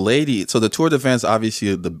the Tour de France,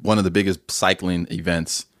 obviously one of the biggest cycling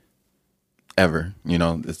events ever. You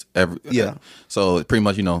know, it's ever. Yeah. So pretty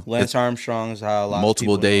much, Lance Armstrong's how a lot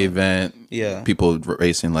multiple of people day know. event. Yeah. People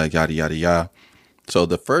racing like yada yada yada. So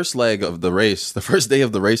the first leg of the race, the first day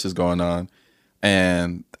of the race is going on,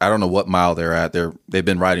 and I don't know what mile they're at. They've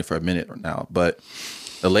been riding for a minute now, but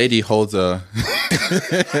the lady holds a.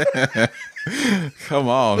 Come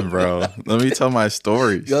on, bro. Let me tell my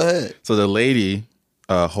stories. Go ahead. So the lady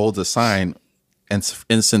holds a sign, and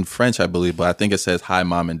it's in French, I believe, but I think it says "Hi,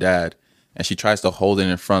 Mom and Dad," and she tries to hold it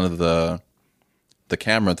in front of the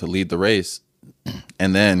camera to lead the race,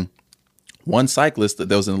 and then one cyclist that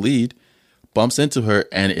was in the lead bumps into her,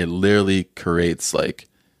 and it literally creates like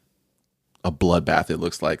a bloodbath. It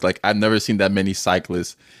looks like I've never seen that many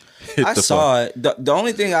cyclists hit I the saw it. The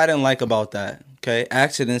only thing I didn't like about that, okay,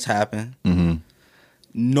 accidents happen. Mm-hmm.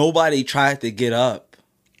 Nobody tried to get up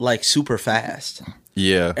like super fast.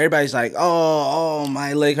 Yeah. Everybody's like, oh,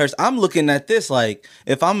 my leg hurts. I'm looking at this like,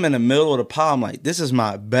 if I'm in the middle of the pile, I'm like, this is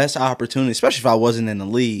my best opportunity, especially if I wasn't in the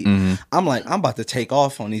lead. Mm-hmm. I'm like, I'm about to take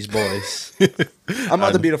off on these boys. I'm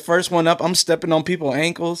about to be the first one up. I'm stepping on people's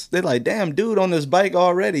ankles. They're like, damn, dude on this bike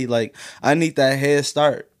already. Like, I need that head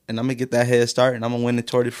start. And I'm going to get that head start, and I'm going to win the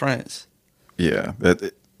Tour de France. Yeah.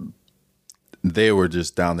 They were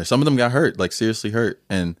just down there. Some of them got hurt, like seriously hurt.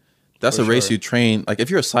 And that's For a race sure. you train. Like if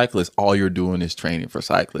you're a cyclist, all you're doing is training for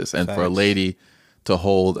cyclists. And for a Facts. lady to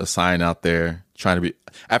hold a sign out there trying to be.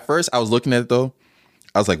 At first, I was looking at it though.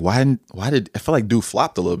 I was like, why did I feel like dude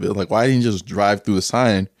flopped a little bit? Like why didn't he just drive through the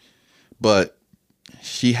sign? But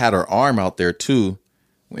she had her arm out there too,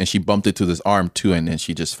 and she bumped into this arm too, and then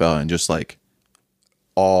she just fell, and just like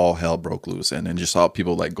all hell broke loose. And then just saw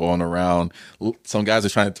people like going around. Some guys are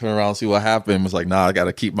trying to turn around and see what happened. It was like, nah, I got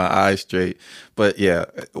to keep my eyes straight. But yeah,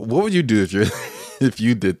 what would you do if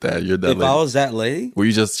you did that? You're that If lady. I was that lady? Were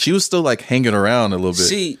you she was still like hanging around a little bit.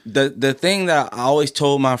 See, the thing that I always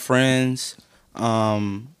told my friends,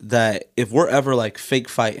 that if we're ever like fake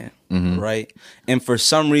fighting, right? And for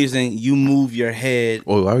some reason you move your head,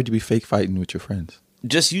 Well, why would you be fake fighting with your friends?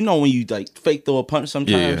 just, when you like fake throw a punch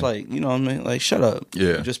sometimes, Yeah. like, you know what I mean? Like, shut up.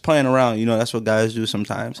 Yeah. Just playing around, that's what guys do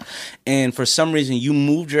sometimes. And for some reason you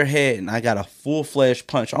moved your head and I got a full-fledged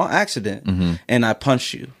punch on accident and I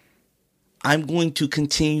punched you. I'm going to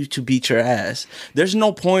continue to beat your ass. There's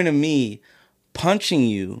no point in me punching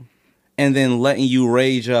you and then letting you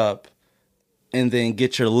rage up and then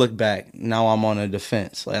get your look back. Now I'm on a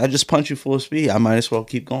defense. Like, I just punch you full speed. I might as well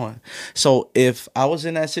keep going. So if I was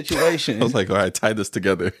in that situation, I was like, all right, tie this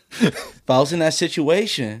together. if I was in that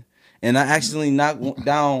situation and I accidentally knocked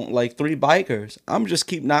down like 3 bikers, I'm just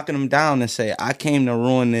keep knocking them down and say, I came to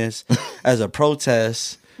ruin this as a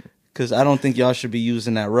protest because I don't think y'all should be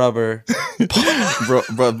using that rubber.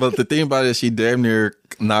 But the thing about it is she damn near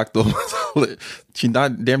knocked them.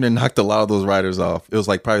 Damn near knocked a lot of those riders off. It was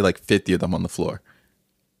like probably like 50 of them on the floor.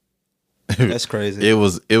 That's crazy. It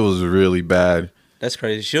was really bad. That's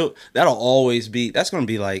crazy. That'll always be. That's gonna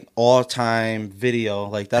be like all time video.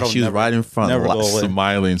 Like that'll. She was never, right in front, never go away.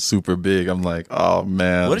 smiling, super big. I'm like, oh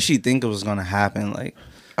man. What did she think it was gonna happen? Like,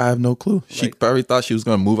 I have no clue. She probably thought she was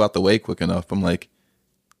gonna move out the way quick enough. I'm like,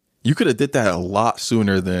 you could have did that a lot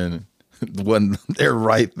sooner than when they're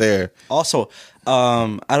right there. also,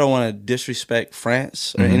 I don't want to disrespect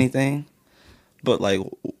France or anything, but like,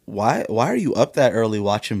 why are you up that early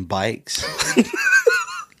watching bikes?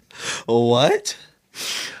 What?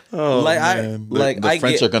 Oh Like, man, the I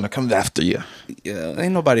French get- are gonna come after you. Yeah,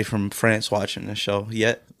 ain't nobody from France watching the show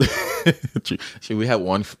yet. See, we have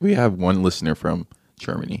one listener from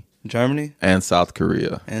Germany Germany and South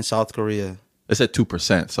Korea. and South Korea. It's at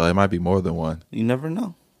 2%, so it might be more than one. You never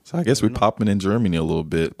know. So I guess we're popping in Germany a little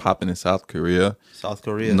bit, popping in South Korea, South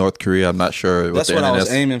Korea. North Korea. I'm not sure. That's the what I was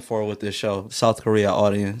internet's- aiming for with this show. South Korea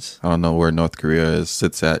audience. I don't know where North Korea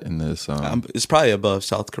sits at in this. It's probably above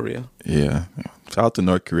South Korea. Yeah, shout out to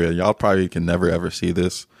North Korea. Y'all probably can never ever see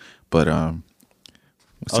this, but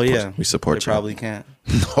we support They you. probably can't.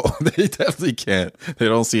 No, they definitely can't. They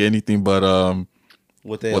don't see anything but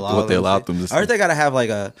What they What allow they them allowed to them to see. I heard see. they gotta have like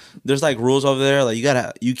there's like rules over there. Like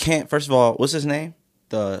you can't. First of all, what's his name?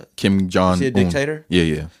 Kim Jong. Is he a dictator?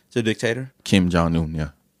 Yeah. It's a dictator. Kim Jong Un. Yeah.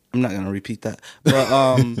 I'm not gonna repeat that. But you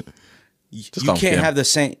call him can't Kim. have the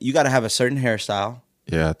same. You gotta have a certain hairstyle.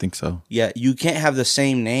 Yeah, I think so. Yeah, you can't have the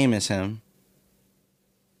same name as him.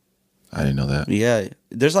 I didn't know that. Yeah,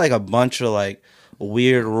 there's like a bunch of like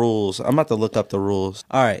weird rules. I'm about to look up the rules.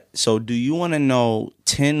 All right, so do you want to know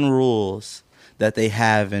 10 rules that they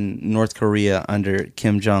have in North Korea under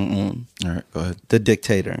Kim Jong-un, All right, go ahead. the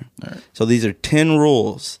dictator. All right. So these are 10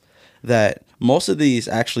 rules that most of these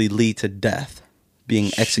actually lead to death,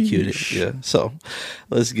 being executed. Sheesh. Yeah. So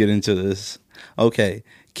let's get into this. Okay.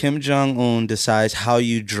 Kim Jong-un decides how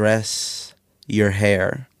you dress your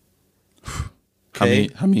hair. Okay?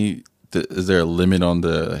 How many is there a limit on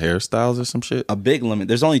the hairstyles or some shit? A big limit.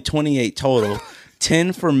 There's only 28 total.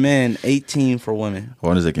 10 for men, 18 for women. I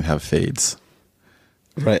wonder if they can have fades.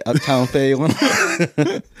 Right, Uptown Fade one.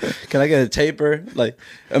 Can I get a taper? Like,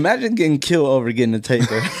 imagine getting killed over getting a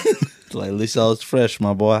taper. Like, at least I was fresh,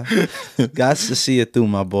 my boy. Got to see it through,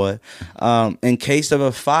 my boy. In case of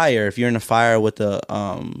a fire, if you're in a fire with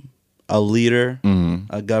a leader,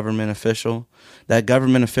 a government official, that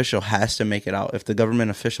government official has to make it out. If the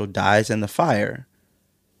government official dies in the fire,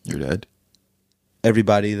 You're dead.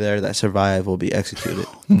 everybody there that survived will be executed.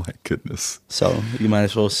 Oh my goodness. So you might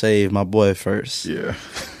as well save my boy first. Yeah.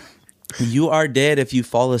 You are dead if you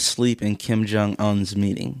fall asleep in Kim Jong-un's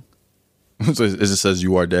meeting. So it just says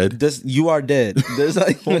you are dead. This, you are dead. There's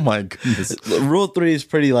like, Oh my goodness. Rule 3 is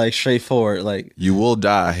pretty like straightforward. Like, You will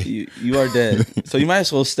die. you are dead. So you might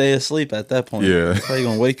as well stay asleep at that point. Yeah. So you're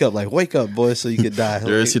gonna wake up like, wake up, boy, so you could die.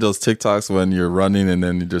 You ever see those TikToks when you're running and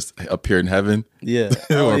then you just appear in heaven? Yeah.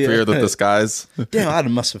 Or appear with the skies? Damn, I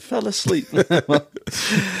must have fell asleep.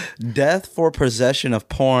 Death for possession of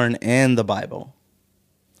porn and the Bible.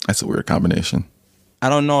 That's a weird combination. I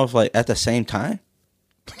don't know if like at the same time.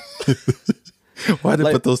 Why did they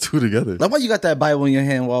Like- put those two together? Like, why you got that Bible in your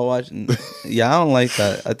hand while watching? Yeah, I don't like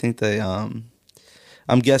that. I think they, I'm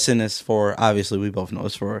guessing it's for, obviously we both know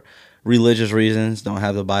it's for religious reasons. Don't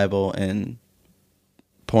have the Bible, and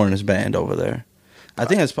porn is banned over there. I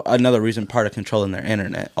think it's another reason, part of controlling their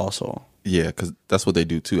internet also. Yeah, because that's what they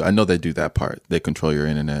do too. I know they do that part. They control your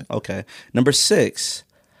internet. Okay. Number 6,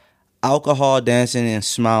 alcohol, dancing, and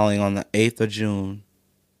smiling on the 8th of June,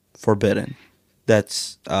 forbidden.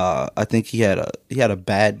 That's I think he had a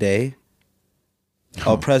bad day.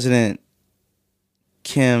 Oh, President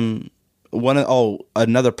Kim,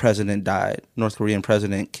 another president died. North Korean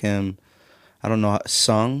President Kim, I don't know,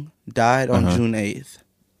 Sung died on June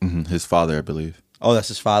 8th. His father, I believe. Oh, that's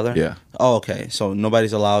his father? Yeah. Oh, okay. So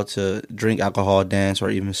nobody's allowed to drink alcohol, dance, or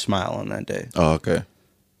even smile on that day. Oh, okay.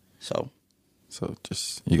 So So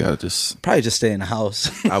you gotta just. probably just stay in the house.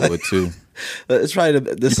 I would too. It's probably the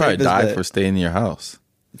You probably safest died bet. for staying in your house.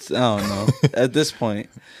 I don't know. At this point,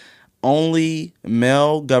 only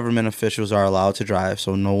male government officials are allowed to drive,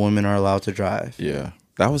 so no women are allowed to drive. Yeah,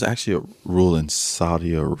 that was actually a rule in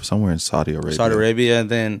Saudi or somewhere in Saudi Arabia. Saudi Arabia, and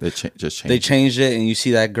then They just changed. they changed it, and you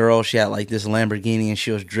see that girl. She had like this Lamborghini, and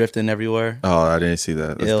she was drifting everywhere. Oh, I didn't see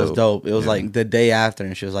that. That's It was dope. It was Yeah. like the day after,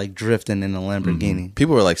 and she was like drifting in a Lamborghini.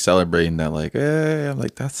 People were like celebrating that, like, I'm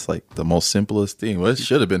like, that's like the most simplest thing. Well, it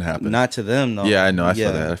should have been happening. Not to them though. Yeah, I know. I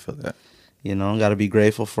feel that. You know, got to be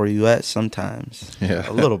grateful for U.S. sometimes. Yeah.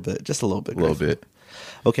 A little bit, just a little bit. A little grateful. bit.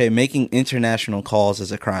 Okay, making international calls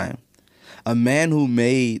is a crime. A man who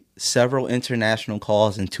made several international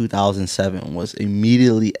calls in 2007 was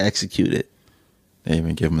immediately executed. They didn't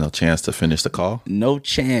even give him no chance to finish the call. No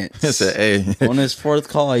chance. He said, "Hey." On his 4th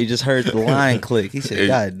call, he just heard the line click. He said, Hey,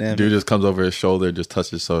 God damn dude it. just comes over his shoulder, just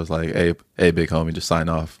touches, so it's like, hey, big homie, just sign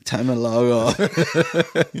off. Time to log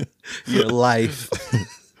off. Your life.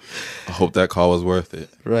 I hope that call was worth it.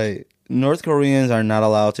 Right. North Koreans are not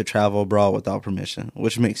allowed to travel abroad without permission,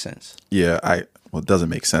 which makes sense. Yeah, it doesn't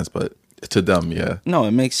make sense, but to them, yeah. No,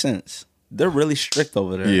 it makes sense. They're really strict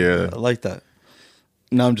over there. Yeah. I like that.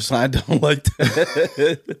 No, I don't like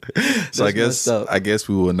that. So That's messed up. I guess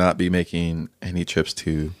we will not be making any trips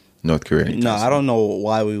to North Korea. anytime No, I soon. don't know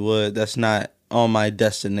why we would. That's not on my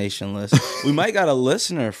destination list. We might got a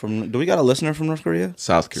listener from. Do we got a listener from North Korea?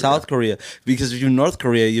 South Korea. South Korea. Because if you're North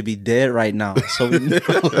Korea, you'd be dead right now. So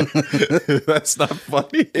That's not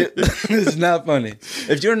funny. it's not funny.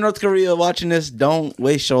 If you're in North Korea watching this, don't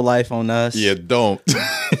waste your life on us. Yeah, don't.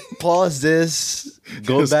 Pause this.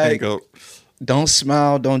 Go Just back. hang up. Don't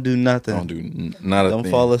smile. Don't do nothing. Don't do not a Don't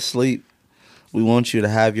thing. fall asleep. We want you to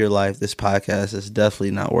have your life. This podcast is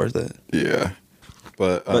definitely not worth it. Yeah.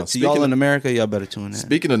 But But to y'all in America, y'all better tune in.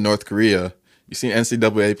 speaking of North Korea, you seen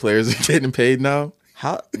NCAA players getting paid now?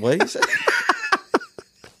 How? What you say?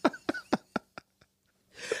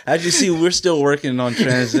 As you see, we're still working on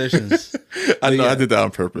transitions. I know yeah. I did that on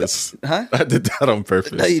purpose. Huh? I did that on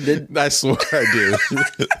purpose. No, you didn't. I swear I did.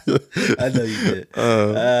 I know you did.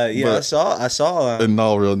 Yeah, but- I saw. In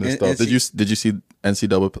all realness, though, NC did you see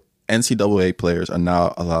NCAA players are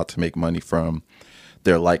now allowed to make money from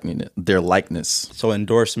their likeness, So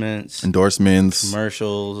endorsements, endorsements,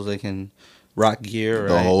 commercials. They can rock gear.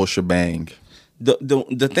 the Right? whole shebang.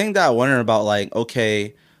 The thing that I wonder about, like,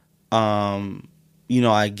 okay,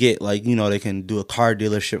 I get, like, they can do a car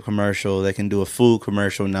dealership commercial, they can do a food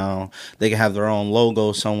commercial now, they can have their own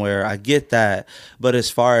logo somewhere. I get that, but as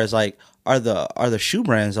far as like, are the shoe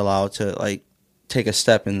brands allowed to like take a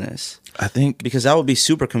step in this? I think Because that would be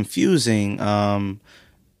super confusing.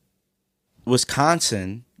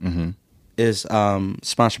 Wisconsin is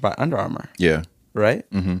sponsored by Under Armour, yeah. right?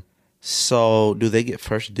 Mm-hmm. So do they get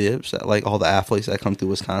first dibs at like all the athletes that come through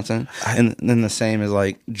Wisconsin? And then the same as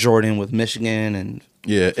like Jordan with Michigan and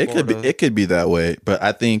Yeah, Florida. it could be that way, but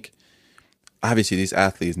I think obviously these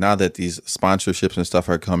athletes, now that these sponsorships and stuff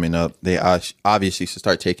are coming up, they obviously should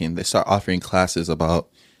they start offering classes about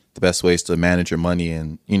the best ways to manage your money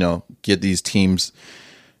and give these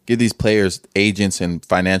players agents and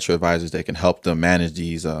financial advisors that can help them manage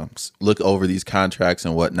these look over these contracts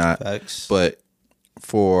and whatnot. Facts. But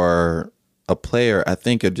for a player, I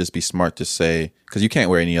think it'd just be smart to say, because you can't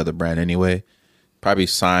wear any other brand anyway, probably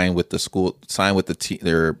sign with the school, sign with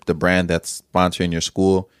the brand that's sponsoring your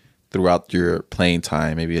school throughout your playing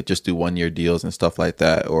time. Maybe just do 1 year deals and stuff like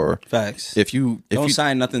that. Or Facts. if you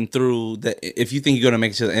sign nothing through if you think you're gonna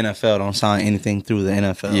make it to the NFL, don't sign anything through the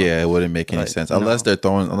NFL. yeah, it wouldn't make any Like, sense no.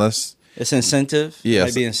 unless It's incentive. yeah,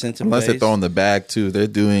 Might be incentive unless they're based. throwing the bag too. They're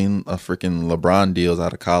doing a freaking LeBron deals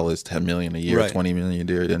out of college, 10 million a year, Right. 20 million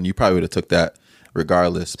a year, and you probably would have took that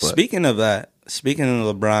regardless. But Speaking of the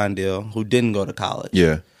LeBron deal, who didn't go to college,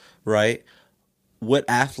 yeah, right? What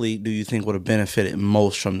athlete do you think would have benefited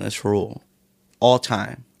most from this rule, all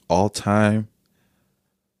time? all time,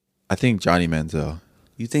 I think Johnny Manziel.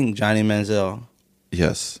 You think Johnny Manziel?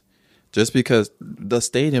 Yes. Just because the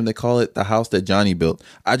stadium, they call it the house that Johnny built.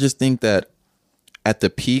 I just think that at the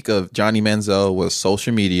peak of Johnny Manziel was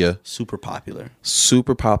social media, Super popular.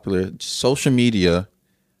 super popular, social media,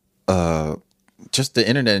 just the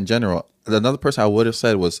internet in general. Another person I would have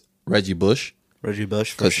said was Reggie Bush, Reggie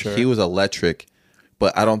Bush, for because sure. he was electric,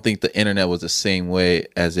 but I don't think the internet was the same way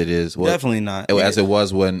as it is. Definitely not. As it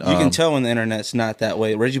was when You can tell when the internet's not that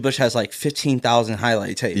way. Reggie Bush has like 15,000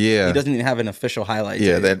 highlight tapes. Yeah. He doesn't even have an official highlight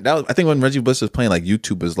yeah, tape. that was, I think when Reggie Bush was playing, like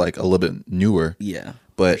YouTube was like a little bit newer. Yeah,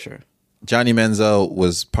 But for sure. Johnny Manziel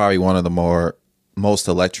was probably one of the most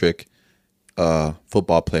electric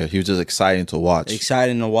football players. He was just exciting to watch.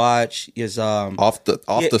 Exciting to watch is Off the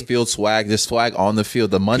Yeah. field swag, just swag on the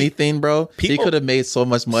field. The money thing, bro. He people- could have made so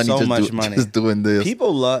much money. So just much money. just doing this.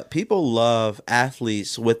 people love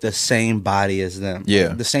athletes with the same body as them. Yeah.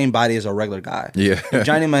 The same body as a regular guy. Yeah. If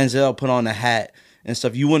Johnny Manziel put on a hat and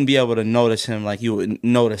stuff, you wouldn't be able to notice him like you would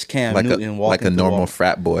notice Cam like Newton walking like a through normal all-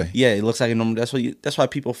 frat boy. Yeah, he looks like a normal. That's why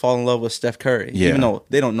people fall in love with Steph Curry. Yeah. Even though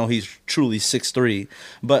they don't know he's truly 6'3",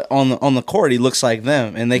 but on the court he looks like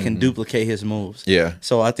them, and they can duplicate his moves. Yeah.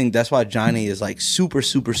 So I think that's why Johnny is like super,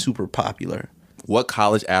 super, super popular. What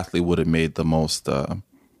college athlete would have made the most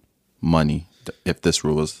money if this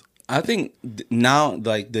rule was? I think now,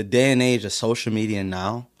 like the day and age of social media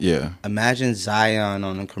now, Yeah. imagine Zion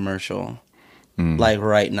on a commercial, like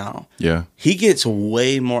right now. Yeah. He gets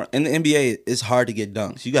way more. In the NBA, it's hard to get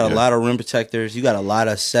dunks. You got a Yeah. lot of rim protectors. You got a lot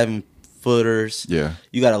of 7-footers. Yeah.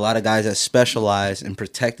 You got a lot of guys that specialize in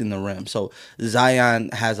protecting the rim. So Zion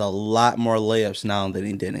has a lot more layups now than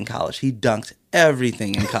he did in college. He dunked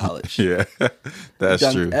everything in college. Yeah. That's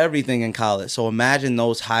Dunked true. everything in college. So imagine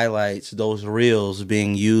those highlights, those reels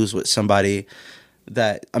being used with somebody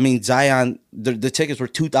that, I mean, Zion, the tickets were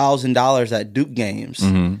 $2,000 at Duke games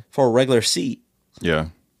for a regular seat. Yeah.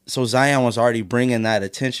 So Zion was already bringing that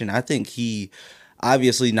attention. I think he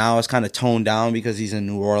obviously now is kind of toned down because he's in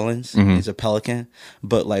New Orleans. He's a Pelican.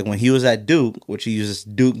 But like when he was at Duke, which he uses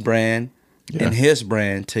Duke brand and his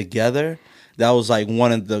brand together, that was like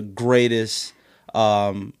one of the greatest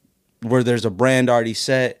where there's a brand already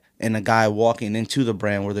set and a guy walking into the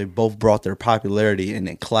brand where they both brought their popularity and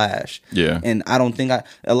it clashed. Yeah. And I don't think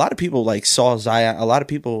a lot of people like saw Zion. A lot of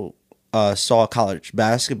people saw college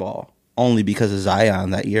basketball only because of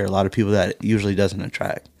Zion that year. A lot of people that usually doesn't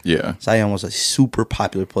attract. Yeah. Zion was a super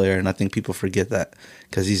popular player, and I think people forget that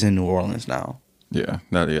because he's in New Orleans now. Yeah.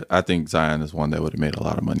 Not yet. I think Zion is one that would have made a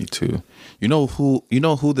lot of money too. You know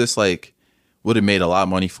who this like would have made a lot of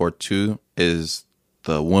money for too is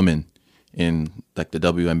the woman in like the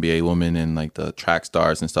WNBA women and like the track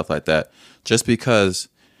stars and stuff like that. Just because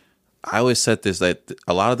I always said this, like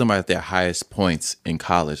a lot of them are at their highest points in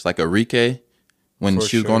college. Like Arike, when For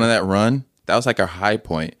she was sure. going to that run, that was like her high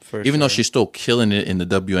point. For Even though sure. she's still killing it in the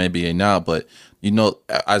WNBA now, but you know,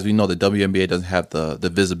 as we know, the WNBA doesn't have the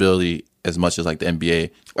visibility as much as like the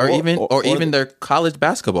NBA or even their college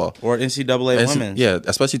basketball. Or NCAA women's. Yeah,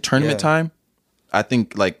 especially tournament Yeah. time. I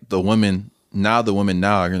think like the women now the women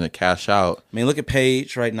now are going to cash out. I mean, look at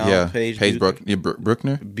Paige right now. Yeah, Paige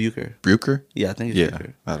Bruckner? Bucher. Yeah, I think it's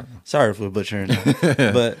Bucher. I don't know. Sorry if we're butchering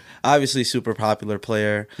that. But obviously super popular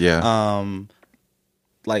player. Yeah.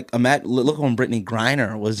 Like, look when Brittany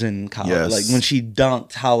Griner was in college. Yes. Like, when she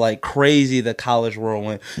dunked, how, like, crazy the college world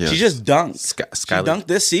went. Yes. She just dunked. She Skylar. dunked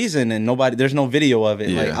this season, and there's no video of it.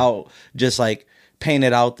 Yeah. Like, out, just, like,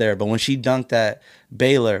 painted out there. But when she dunked at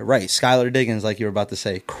Baylor, right, Skylar Diggins, like you were about to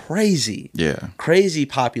say, crazy. Yeah. Crazy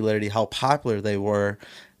popularity, how popular they were.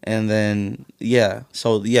 And then, yeah.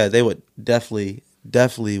 So, yeah, they would definitely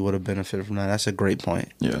would have benefited from that. That's a great point.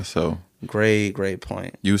 Yeah, so. Great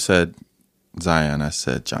point. You said Zion, I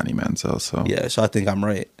said Johnny Manziel, so. Yeah, so I think I'm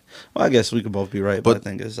right. Well, I guess we could both be right, but I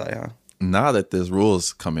think it's Zion. Now that there's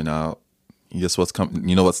rules coming out, guess what's coming?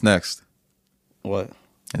 You know what's next? What?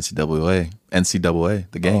 NCAA,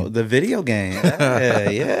 the game. Oh, the video game.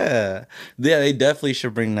 Yeah. They definitely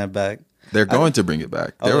should bring that back. They're going to bring it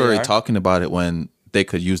back. They were already talking about it when they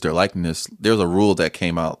could use their likeness. There was a rule that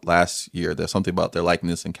came out last year. There's something about their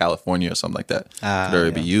likeness in California or something like that. Could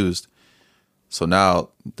already be used. So now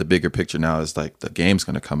the bigger picture now is like the game's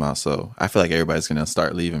going to come out. So I feel like everybody's going to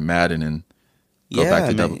start leaving Madden and go back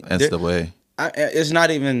to NCAA. It's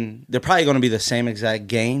not even. They're probably going to be the same exact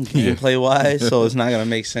gameplay wise. So it's not going to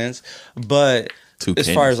make sense. But as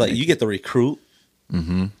far as like you get the recruit,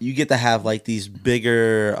 you get to have like these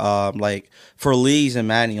bigger like for leagues in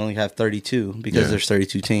Madden you only have 32 because there's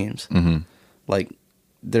 32 teams. Like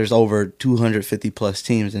there's over 250 plus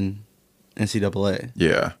teams in NCAA.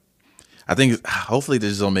 Yeah. I think hopefully they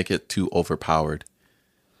just don't make it too overpowered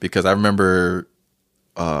because I remember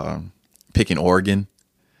picking Oregon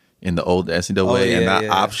in the old NCAA and that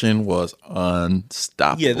option was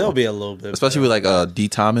unstoppable. Yeah, there'll be a little bit. Especially with like D.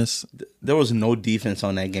 Thomas. There was no defense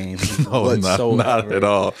on that game. No, not at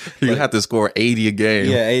all. You had to score 80 a game.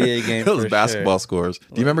 Yeah, 80 a game. It was basketball scores.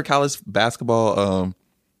 Do you remember college basketball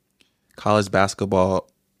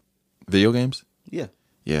video games? Yeah.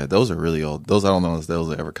 Yeah, those are really old. Those I don't know if those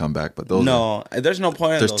will ever come back, but those there's no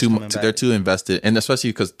point. There's too much. They're too invested, and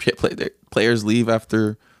especially because players leave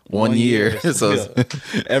after one year. So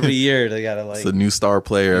every year they gotta like. It's a new star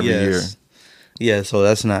player every year. Yeah, so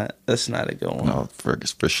that's not a good one. No,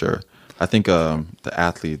 for sure. I think the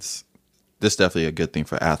athletes. This is definitely a good thing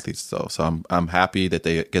for athletes, though. So I'm happy that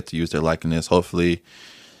they get to use their likeness. Hopefully,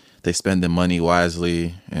 they spend their money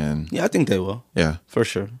wisely, and yeah, I think they will. Yeah, for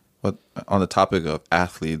sure. But on the topic of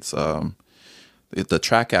athletes, the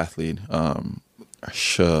track athlete,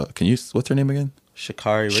 what's her name again?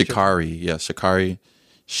 Sha'Carri. Yeah, Sha'Carri.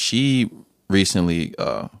 She recently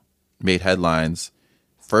made headlines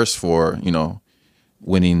first for,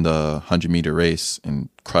 winning the 100-meter race and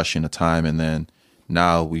crushing the time. And then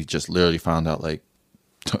now we just literally found out like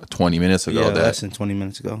 20 minutes ago less than 20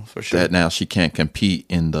 minutes ago, for sure. That now she can't compete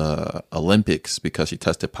in the Olympics because she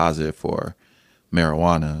tested positive for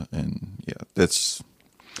marijuana. And yeah, it's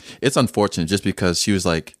unfortunate just because she was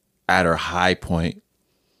like at her high point.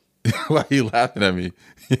 Why are you laughing at me?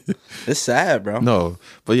 It's sad, bro. No,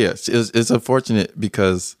 but yeah, it's unfortunate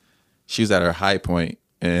because she was at her high point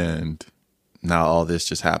and now all this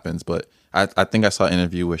just happens. But I think I saw an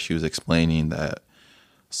interview where she was explaining that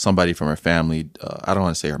somebody from her family, I don't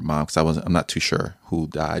want to say her mom because I'm not too sure who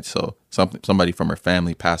died. So somebody from her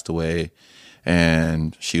family passed away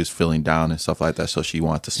and she was feeling down and stuff like that. So she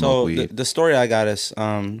wanted to smoke weed. The story I got is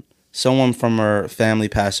someone from her family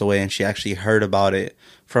passed away and she actually heard about it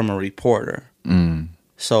from a reporter.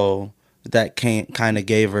 So that kind of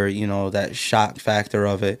gave her, that shock factor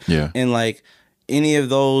of it. Yeah. And like any of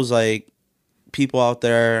those like people out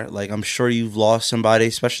there, like I'm sure you've lost somebody,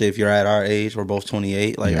 especially if you're at our age. We're both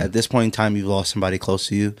 28. Like at this point in time, you've lost somebody close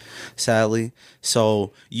to you, sadly.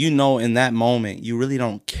 So in that moment, you really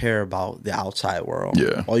don't care about the outside world.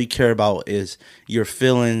 Yeah. All you care about is your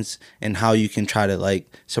feelings and how you can try to like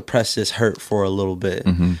suppress this hurt for a little bit.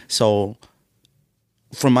 So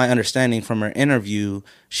from my understanding from her interview,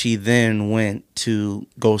 she then went to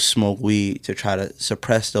go smoke weed to try to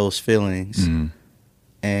suppress those feelings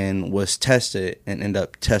and was tested and ended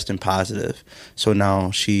up testing positive. So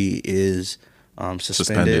now she is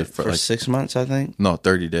suspended for like 6 months, I think. No,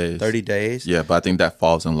 30 days. 30 days? Yeah, but I think that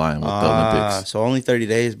falls in line with the Olympics. So only 30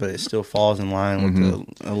 days, but it still falls in line with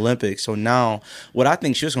the Olympics. So now, what I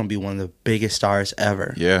think she was going to be one of the biggest stars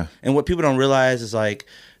ever. Yeah. And what people don't realize is like,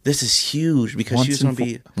 this is huge because she's going to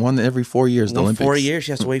be... One every 4 years, the Olympics. 4 years.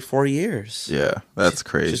 She has to wait 4 years. Yeah, that's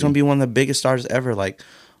crazy. She's going to be one of the biggest stars ever. Like,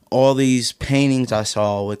 all these paintings I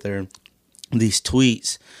saw with her, these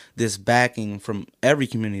tweets, this backing from every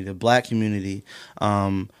community, the black community,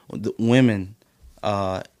 the women,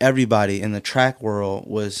 everybody in the track world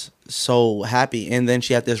was so happy. And then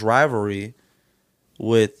she had this rivalry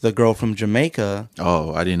with the girl from Jamaica.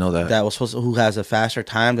 Oh, I didn't know that. That was supposed to, who has a faster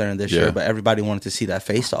time than her this year, but everybody wanted to see that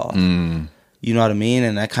face off. You know what I mean?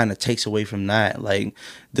 And that kind of takes away from that. Like,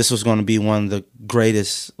 this was going to be one of the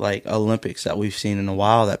greatest, like, Olympics that we've seen in a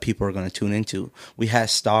while that people are going to tune into. We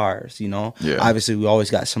had stars, you know? Yeah. Obviously, we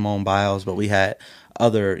always got Simone Biles, but we had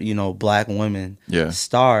other, you know, black women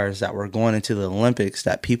stars that were going into the Olympics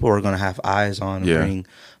that people were going to have eyes on and bring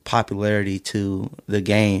popularity to the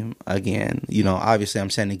game again. You know, obviously,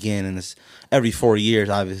 I'm saying again, and it's every 4 years,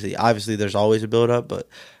 obviously there's always a build-up, but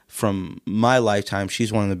from my lifetime,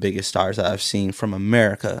 she's one of the biggest stars that I've seen from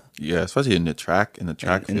America. Yeah, especially in the track field.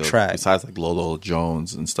 Besides like Lolo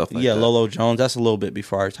Jones and stuff like that. Yeah, Lolo Jones. That's a little bit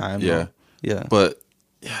before our time. Yeah, yeah. But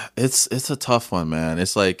yeah, it's a tough one, man.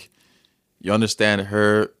 It's like you understand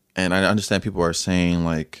her, and I understand people are saying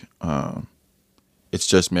like it's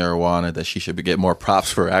just marijuana, that she should get more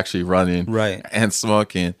props for actually running and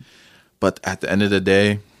smoking. But at the end of the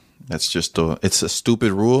day, that's just it's a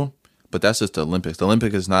stupid rule. But that's just the Olympics. The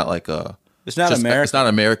Olympics is not like it's not American. It's not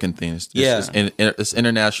an American thing. It's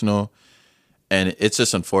international, and it's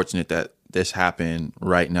just unfortunate that this happened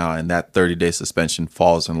right now, and that 30-day suspension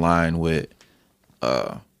falls in line with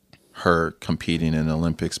her competing in the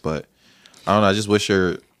Olympics. But I don't know. I just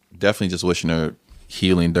wishing her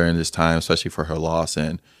healing during this time, especially for her loss,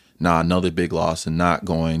 and another big loss, and not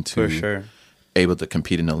going to able to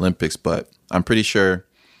compete in the Olympics. But I'm pretty sure.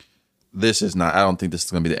 I don't think this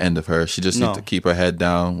is going to be the end of her. She just needs to keep her head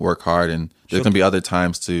down, work hard, and there's going to be other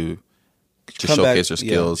times to showcase her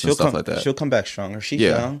skills and stuff like that. She'll come back stronger. She's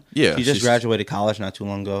young. Yeah. She just graduated college not too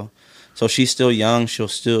long ago. So she's still young. She'll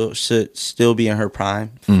still be in her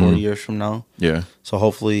prime 4 years from now. Yeah. So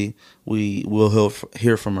hopefully we will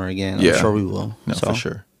hear from her again. I'm sure we will. No, for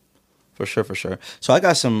sure. For sure. So I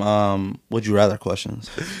got some would you rather questions.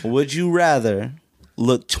 Would you rather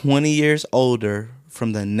look 20 years older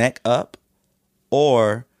from the neck up,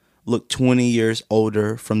 or look 20 years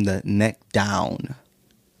older from the neck down?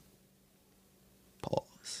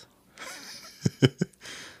 Pause.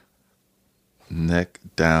 Neck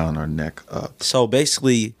down or neck up? So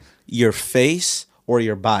basically, your face or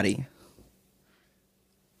your body?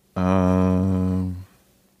 I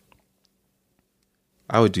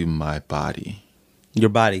would do my body. Your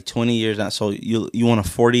body, 20 years now. So you want a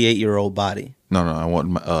 48-year-old body? No, I want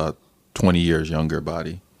my 20 years younger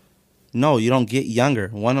body. No, you don't get younger.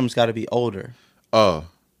 One of them's got to be older. Oh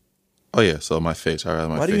yeah. So my face. I'd rather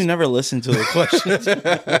my face. Why do you never listen to the questions?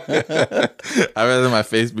 I'd rather my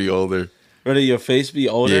face be older. Rather your face be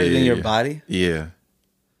older than your body? Yeah.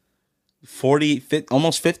 50,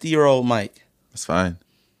 almost 50-year-old Mike. That's fine.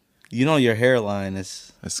 You know your hairline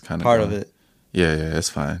is kind of part of it. Yeah, it's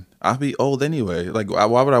fine. I'll be old anyway. Like, why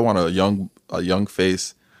would I want a young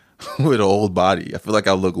face with an old body? I feel like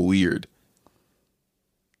I'll look weird.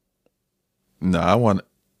 No, I want.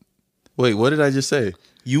 Wait, what did I just say?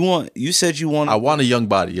 You said you want. I want a young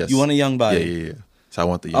body. Yes. You want a young body. Yeah. So I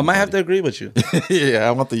want the young I might body. have to agree with you. Yeah,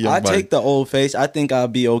 I want the young body. I take the old face. I think I'll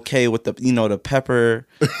be okay with the pepper,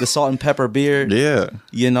 the salt and pepper beard. Yeah.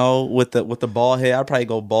 With the bald head. I'd probably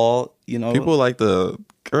go bald, People like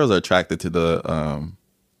girls are attracted to the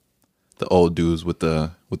old dudes with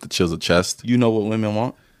the chiseled chest. You know what women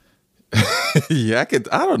want? Yeah,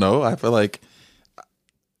 I don't know. I feel like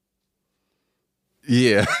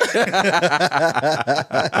yeah.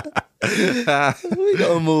 We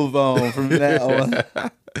gonna move on from that one.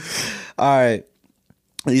 All right.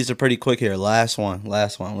 These are pretty quick here. Last one.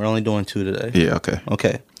 We're only doing 2 today. Yeah,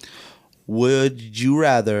 okay. Would you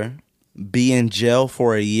rather be in jail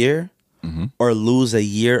for a year or lose a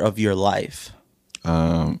year of your life?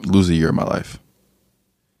 Lose a year of my life.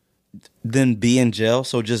 Then be in jail,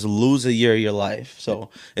 so just lose a year of your life.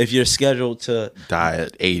 So if you're scheduled to die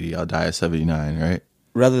at 80, I'll die at 79, right?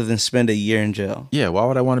 Rather than spend a year in jail. Yeah, why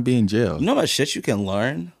would I want to be in jail? You know how much shit you can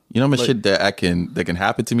learn? You know how much shit that can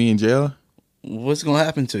happen to me in jail? What's gonna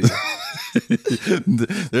happen to you?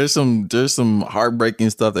 There's some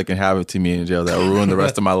heartbreaking stuff that can happen to me in jail that will ruin the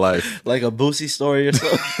rest of my life. Like a Boosie story or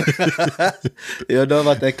something. You don't know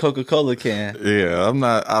about that Coca-Cola can. Yeah,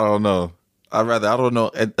 I don't know. I don't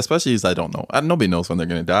know, especially as I don't know. Nobody knows when they're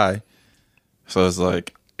gonna die. So it's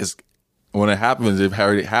like when it happens, it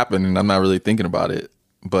already happened, and I'm not really thinking about it.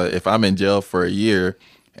 But if I'm in jail for a year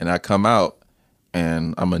and I come out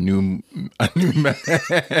and I'm a new man,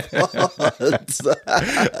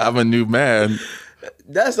 I'm a new man.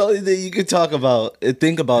 That's the only thing you can talk about and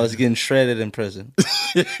think about is getting shredded in prison.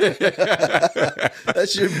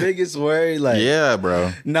 That's your biggest worry, like Yeah,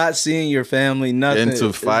 bro. not seeing your family, nothing.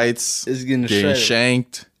 Into fights, is getting getting shredded.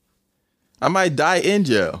 shanked. I might die in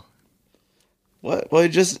jail. What? Well,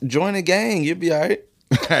 just join a gang. You'll be all right.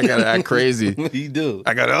 I gotta act crazy. What do you do?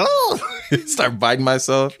 I gotta start biting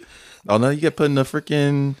myself. Oh no, you get put in the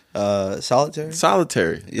freaking Solitary.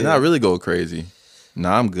 solitary. Yeah. And I really go crazy. No,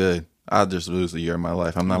 I'm good. I'll just lose a year of my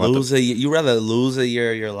life. I'm not about Lose a year. You rather lose a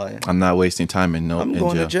year of your life. I'm not wasting time in I'm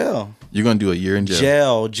going to jail. You're gonna do a year in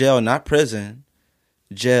jail. Jail, not prison.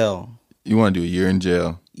 Jail. You want to do a year in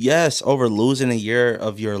jail? Yes, over losing a year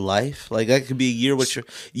of your life. Like that could be a year with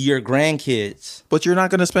your grandkids. But you're not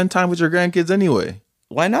gonna spend time with your grandkids anyway.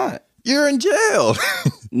 Why not? You're in jail.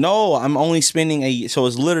 No, I'm only spending so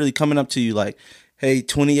it's literally coming up to you like, hey,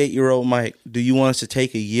 28-year-old Mike, do you want us to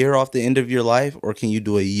take a year off the end of your life, or can you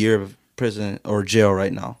do a year of prison or jail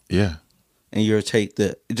right now? Yeah. And you're take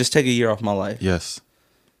a year off my life. Yes.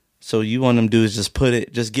 So you want them to do is just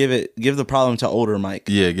give the problem to older Mike.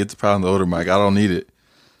 Yeah. Get the problem to older Mike. I don't need it.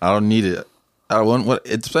 I don't need it. I don't want what.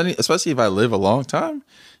 Especially if I live a long time.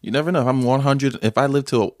 You never know. If I'm 100, if I live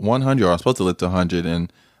to 100, or I'm supposed to live to 100,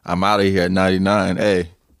 and I'm out of here at 99. Hey,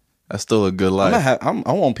 that's still a good life. I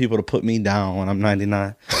want people to put me down when I'm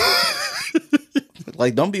 99.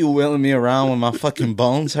 Like, don't be wheeling me around when my fucking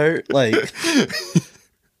bones hurt. Like,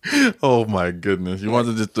 Oh my goodness! You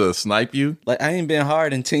wanted just to snipe you? I ain't been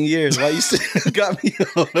hard in 10 years. Why you still got me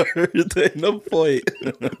on earth? Ain't no point.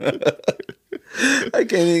 I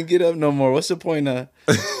can't even get up no more. What's the point of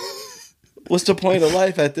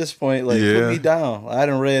life at this point? Like, Yeah. put me down. I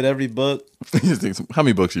done read every book. How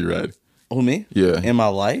many books you read? Who, me? Yeah. In my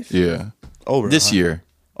life? Yeah. Over This 100. year.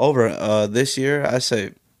 Over this year, I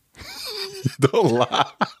say Don't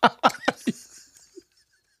lie.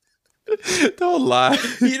 Don't lie.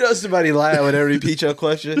 you know somebody lying when they repeat your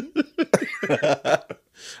question.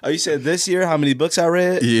 Oh, you said this year? How many books I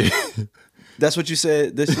read? Yeah. That's what you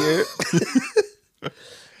said this year.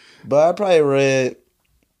 But I probably read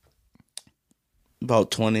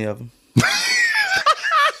about 20 of them.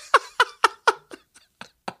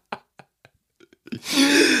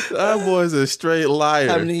 That boy's a straight liar.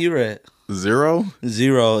 How many you read? 0?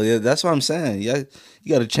 0. Yeah, that's what I'm saying. Yeah,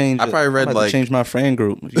 you got to change. I probably read I'm about to like change my friend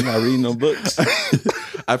group. If you're not reading no books.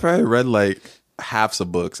 I probably read like halves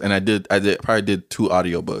of books, and I probably did 2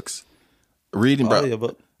 audiobooks. Reading, bro.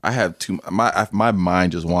 Audiobook. I have my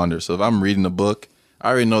mind just wanders. So if I'm reading a book, I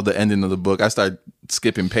already know the ending of the book. I start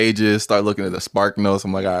skipping pages, start looking at the spark notes.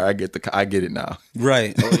 I'm like, all right, I get it now.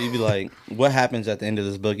 Right. Or you'd be like, what happens at the end of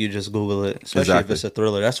this book? You just Google it, especially if Exactly. it's a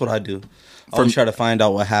thriller. That's what I do. I always try to find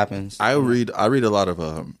out what happens. I read a lot of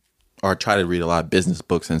or try to read a lot of business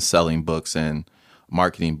books and selling books and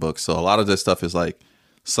marketing books. So a lot of this stuff is like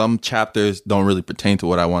some chapters don't really pertain to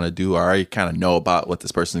what I want to do. I already kind of know about what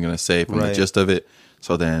this person's going to say from the Right. gist of it.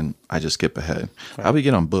 So then I just skip ahead. How we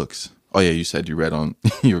get on books? Oh yeah, you said you were going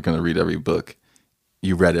to read every book.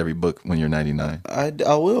 You read every book when you're 99. I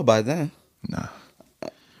will by then. Nah.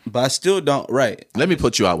 But I still don't. Right. Let me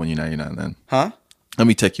put you out when you're 99 then. Huh? Let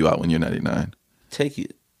me take you out when you're 99. Take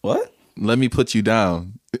it. What? Let me put you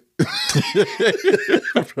down.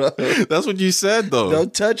 That's what you said though.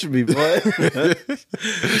 Don't touch me, boy. I'm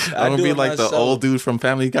gonna do be it like the myself. old dude from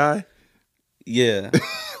Family Guy. Yeah.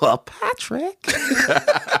 Well, Patrick,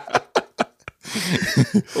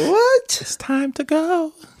 What? it's time to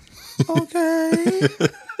go. Okay.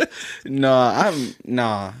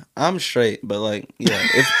 I'm straight, but like, yeah,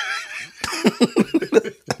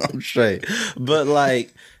 I'm straight. But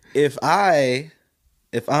like, if I'm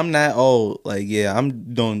that old, like, yeah, I'm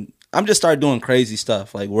just start doing crazy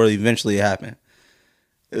stuff, like where eventually it happened.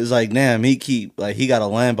 It was like, damn, he got a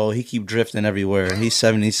Lambo, he keep drifting everywhere. He's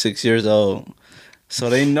 76 years old. So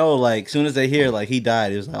they know, like, as soon as they hear, like, he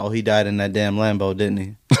died, it was like, oh, he died in that damn Lambo, didn't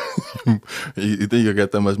he? You think you'll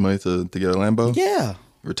get that much money to get a Lambo? Yeah.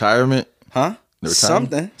 Retirement? Huh? The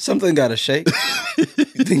retirement? Something got to shake. You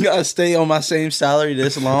think I'll stay on my same salary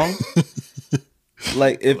this long?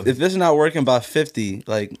 Like, if it's not working by 50,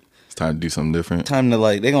 like, It's time to do something different. time to,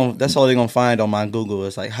 like, that's all they're going to find on my Google.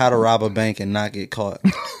 It's like, how to rob a bank and not get caught.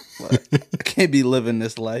 Like, I can't be living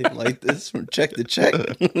this life like this from check to check.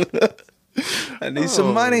 I need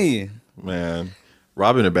some money. Man,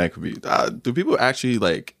 robbing a bank would be. Do people actually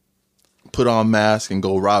like put on masks and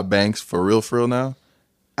go rob banks for real now?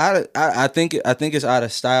 I think it's out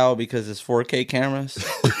of style because it's 4K cameras.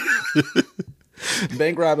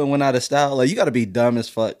 Bank robbing went out of style. Like, you got to be dumb as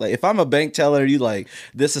fuck. Like, if I'm a bank teller, you like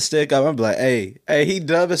this a stick up. I'm like, hey, he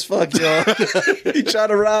dumb as fuck, y'all. He trying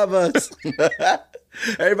to rob us.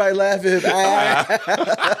 Everybody laughing.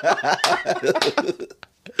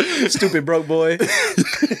 Stupid broke boy.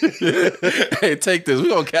 Hey, take this. We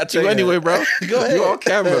gonna catch you anyway, bro. Go ahead. You on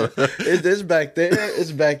camera. It's back there.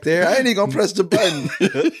 It's back there. I ain't even gonna press the button.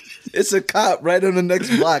 It's a cop right on the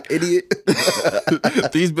next block, idiot.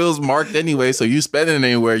 These bills marked anyway, so you spend it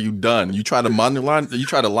anywhere, you done. You try to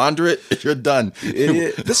launder it, you're done.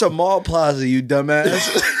 Idiot. This a mall plaza, you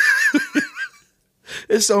dumbass.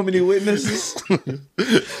 There's so many witnesses.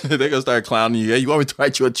 They're gonna start clowning you. Hey, you want me to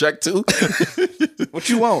write you a check too? What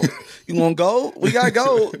you want? You want to go? We gotta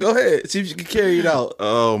go. Go ahead. See if you can carry it out.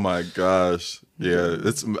 Oh my gosh. Yeah,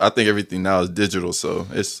 I think everything now is digital, so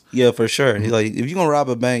it's for sure. Like, if you're gonna rob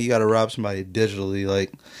a bank, you gotta rob somebody digitally.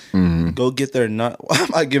 Like, go get their nut. Why am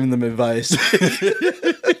I giving them advice?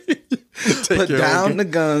 Put down the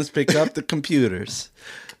guns, pick up the computers.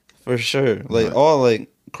 For sure. Like,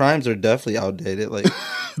 crimes are definitely outdated. Like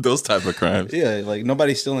those type of crimes. Yeah, like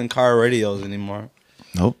nobody's stealing car radios anymore.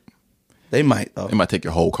 Nope. They might though. They might take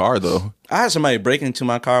your whole car though. I had somebody break into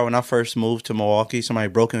my car when I first moved to Milwaukee. Somebody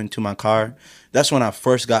broke into my car. That's when I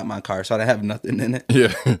first got my car, so I didn't have nothing in it.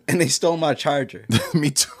 Yeah. And they stole my charger.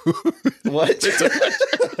 Me too. What?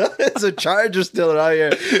 It's a charger still out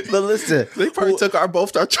here. But listen, they probably took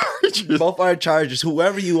both our chargers. Both our chargers.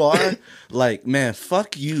 Whoever you are, like, man,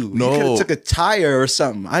 fuck you. No. You could have took a tire or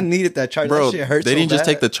something. I needed that charger. Bro, that shit hurt they so didn't just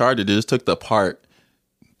bad. take the charger. They just took the part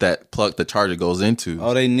that plug the charger goes into.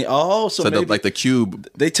 Oh, so maybe like the cube.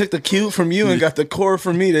 They took the cube from you and got the cord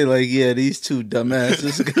from me. They like, yeah, these two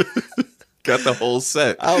dumbasses got the whole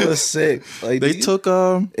set. I was sick. Like, they took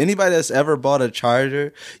anybody that's ever bought a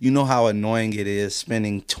charger, you know how annoying it is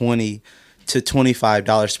spending $20 to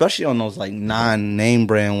 $25, especially on those like non-name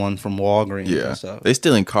brand ones from Walgreens. Yeah, and stuff. They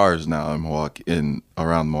stealing cars now in Milwaukee,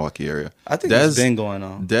 around the Milwaukee area. I think it's been going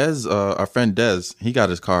on. Our friend Dez, he got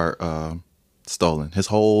his car stolen. His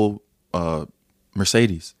whole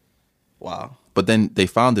Mercedes. Wow. But then they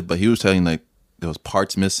found it. But he was telling like there was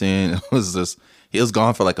parts missing. It was just he was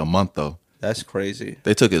gone for like a month though. That's crazy.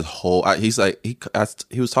 They took his whole. He's like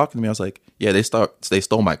he was talking to me. I was like, yeah, they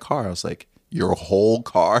stole my car. I was like, your whole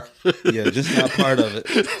car? Yeah, just not part of it.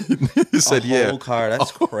 He said, yeah, whole car.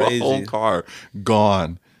 That's crazy. Whole car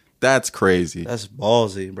gone. That's crazy. That's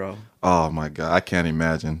ballsy, bro. Oh my god, I can't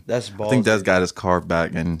imagine. That's ballsy. I think Des got his car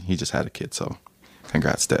back, and he just had a kid. So,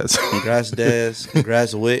 congrats, Des. Congrats, Des.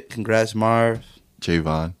 Congrats, Wick. Congrats, Marv.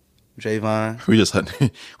 Javon.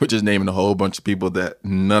 We're just naming a whole bunch of people that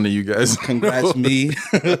none of you guys. Congrats, me.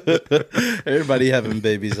 Everybody having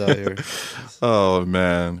babies out here. Oh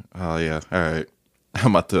man. Oh yeah. All right.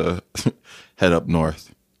 I'm about to head up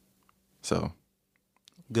north. So,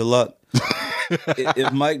 good luck.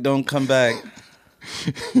 If Mike don't come back,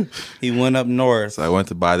 he went up north. So I went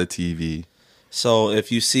to buy the TV. So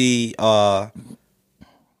if you see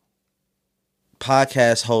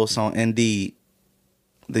podcast hosts on Indeed,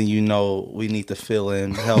 then you know we need to fill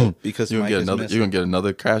in help because you're gonna get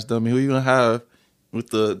another crash dummy. Who you gonna have with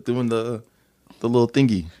doing the little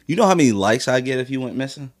thingy? You know how many likes I get if you went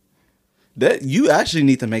missing? That you actually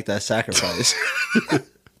need to make that sacrifice.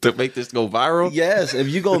 To make this go viral? Yes. If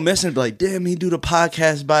you go missing, be like, damn, he do the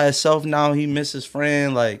podcast by himself now. He missed his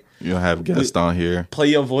friend. Like, you don't have guests on here. Play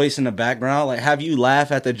your voice in the background. Like, have you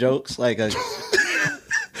laugh at the jokes? Like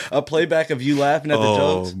a playback of you laughing at the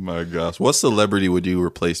jokes. Oh my gosh. What celebrity would you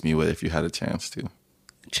replace me with if you had a chance to?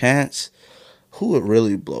 Chance? Who would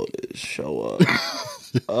really blow this show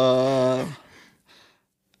up?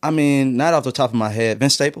 I mean, not off the top of my head.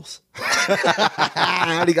 Vince Staples.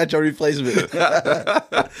 I already got your replacement.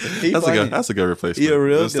 That's a good replacement. He a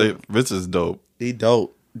real Vince is dope. He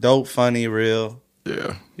dope. Dope, funny, real.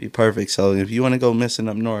 Yeah. Be perfect. So if you want to go missing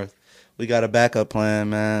up north, we got a backup plan,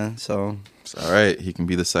 man. So it's all right. He can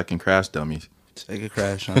be the second crash dummy. Take a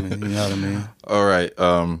crash on me. You know what I mean? All right.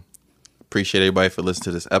 Appreciate everybody for listening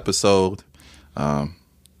to this episode.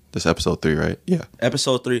 This episode 3, right? Yeah.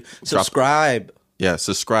 Episode 3. Subscribe. Yeah,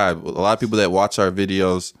 subscribe. A lot of people that watch our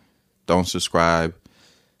videos don't subscribe.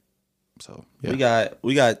 So yeah.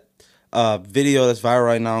 We got a video that's viral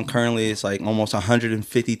right now. Currently, it's like almost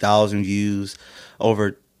 150,000 views,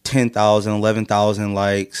 over 10,000, 11,000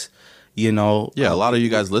 likes. You know, yeah, a lot of you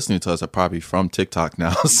guys listening to us are probably from TikTok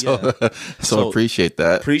now. So, yeah. so appreciate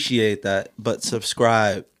that. Appreciate that. But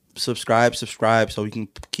subscribe, so we can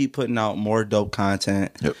keep putting out more dope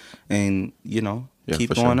content. Yep. And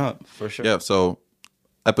keep going up for sure. Yeah. So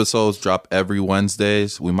episodes drop every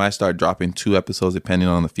Wednesdays. We might start dropping 2 episodes depending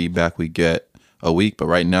on the feedback we get a week. But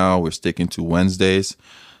right now we're sticking to Wednesdays.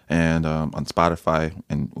 And on Spotify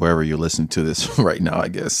and wherever you're listening to this right now, I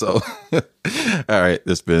guess. So, all right,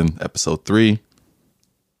 this has been episode 3.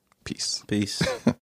 Peace.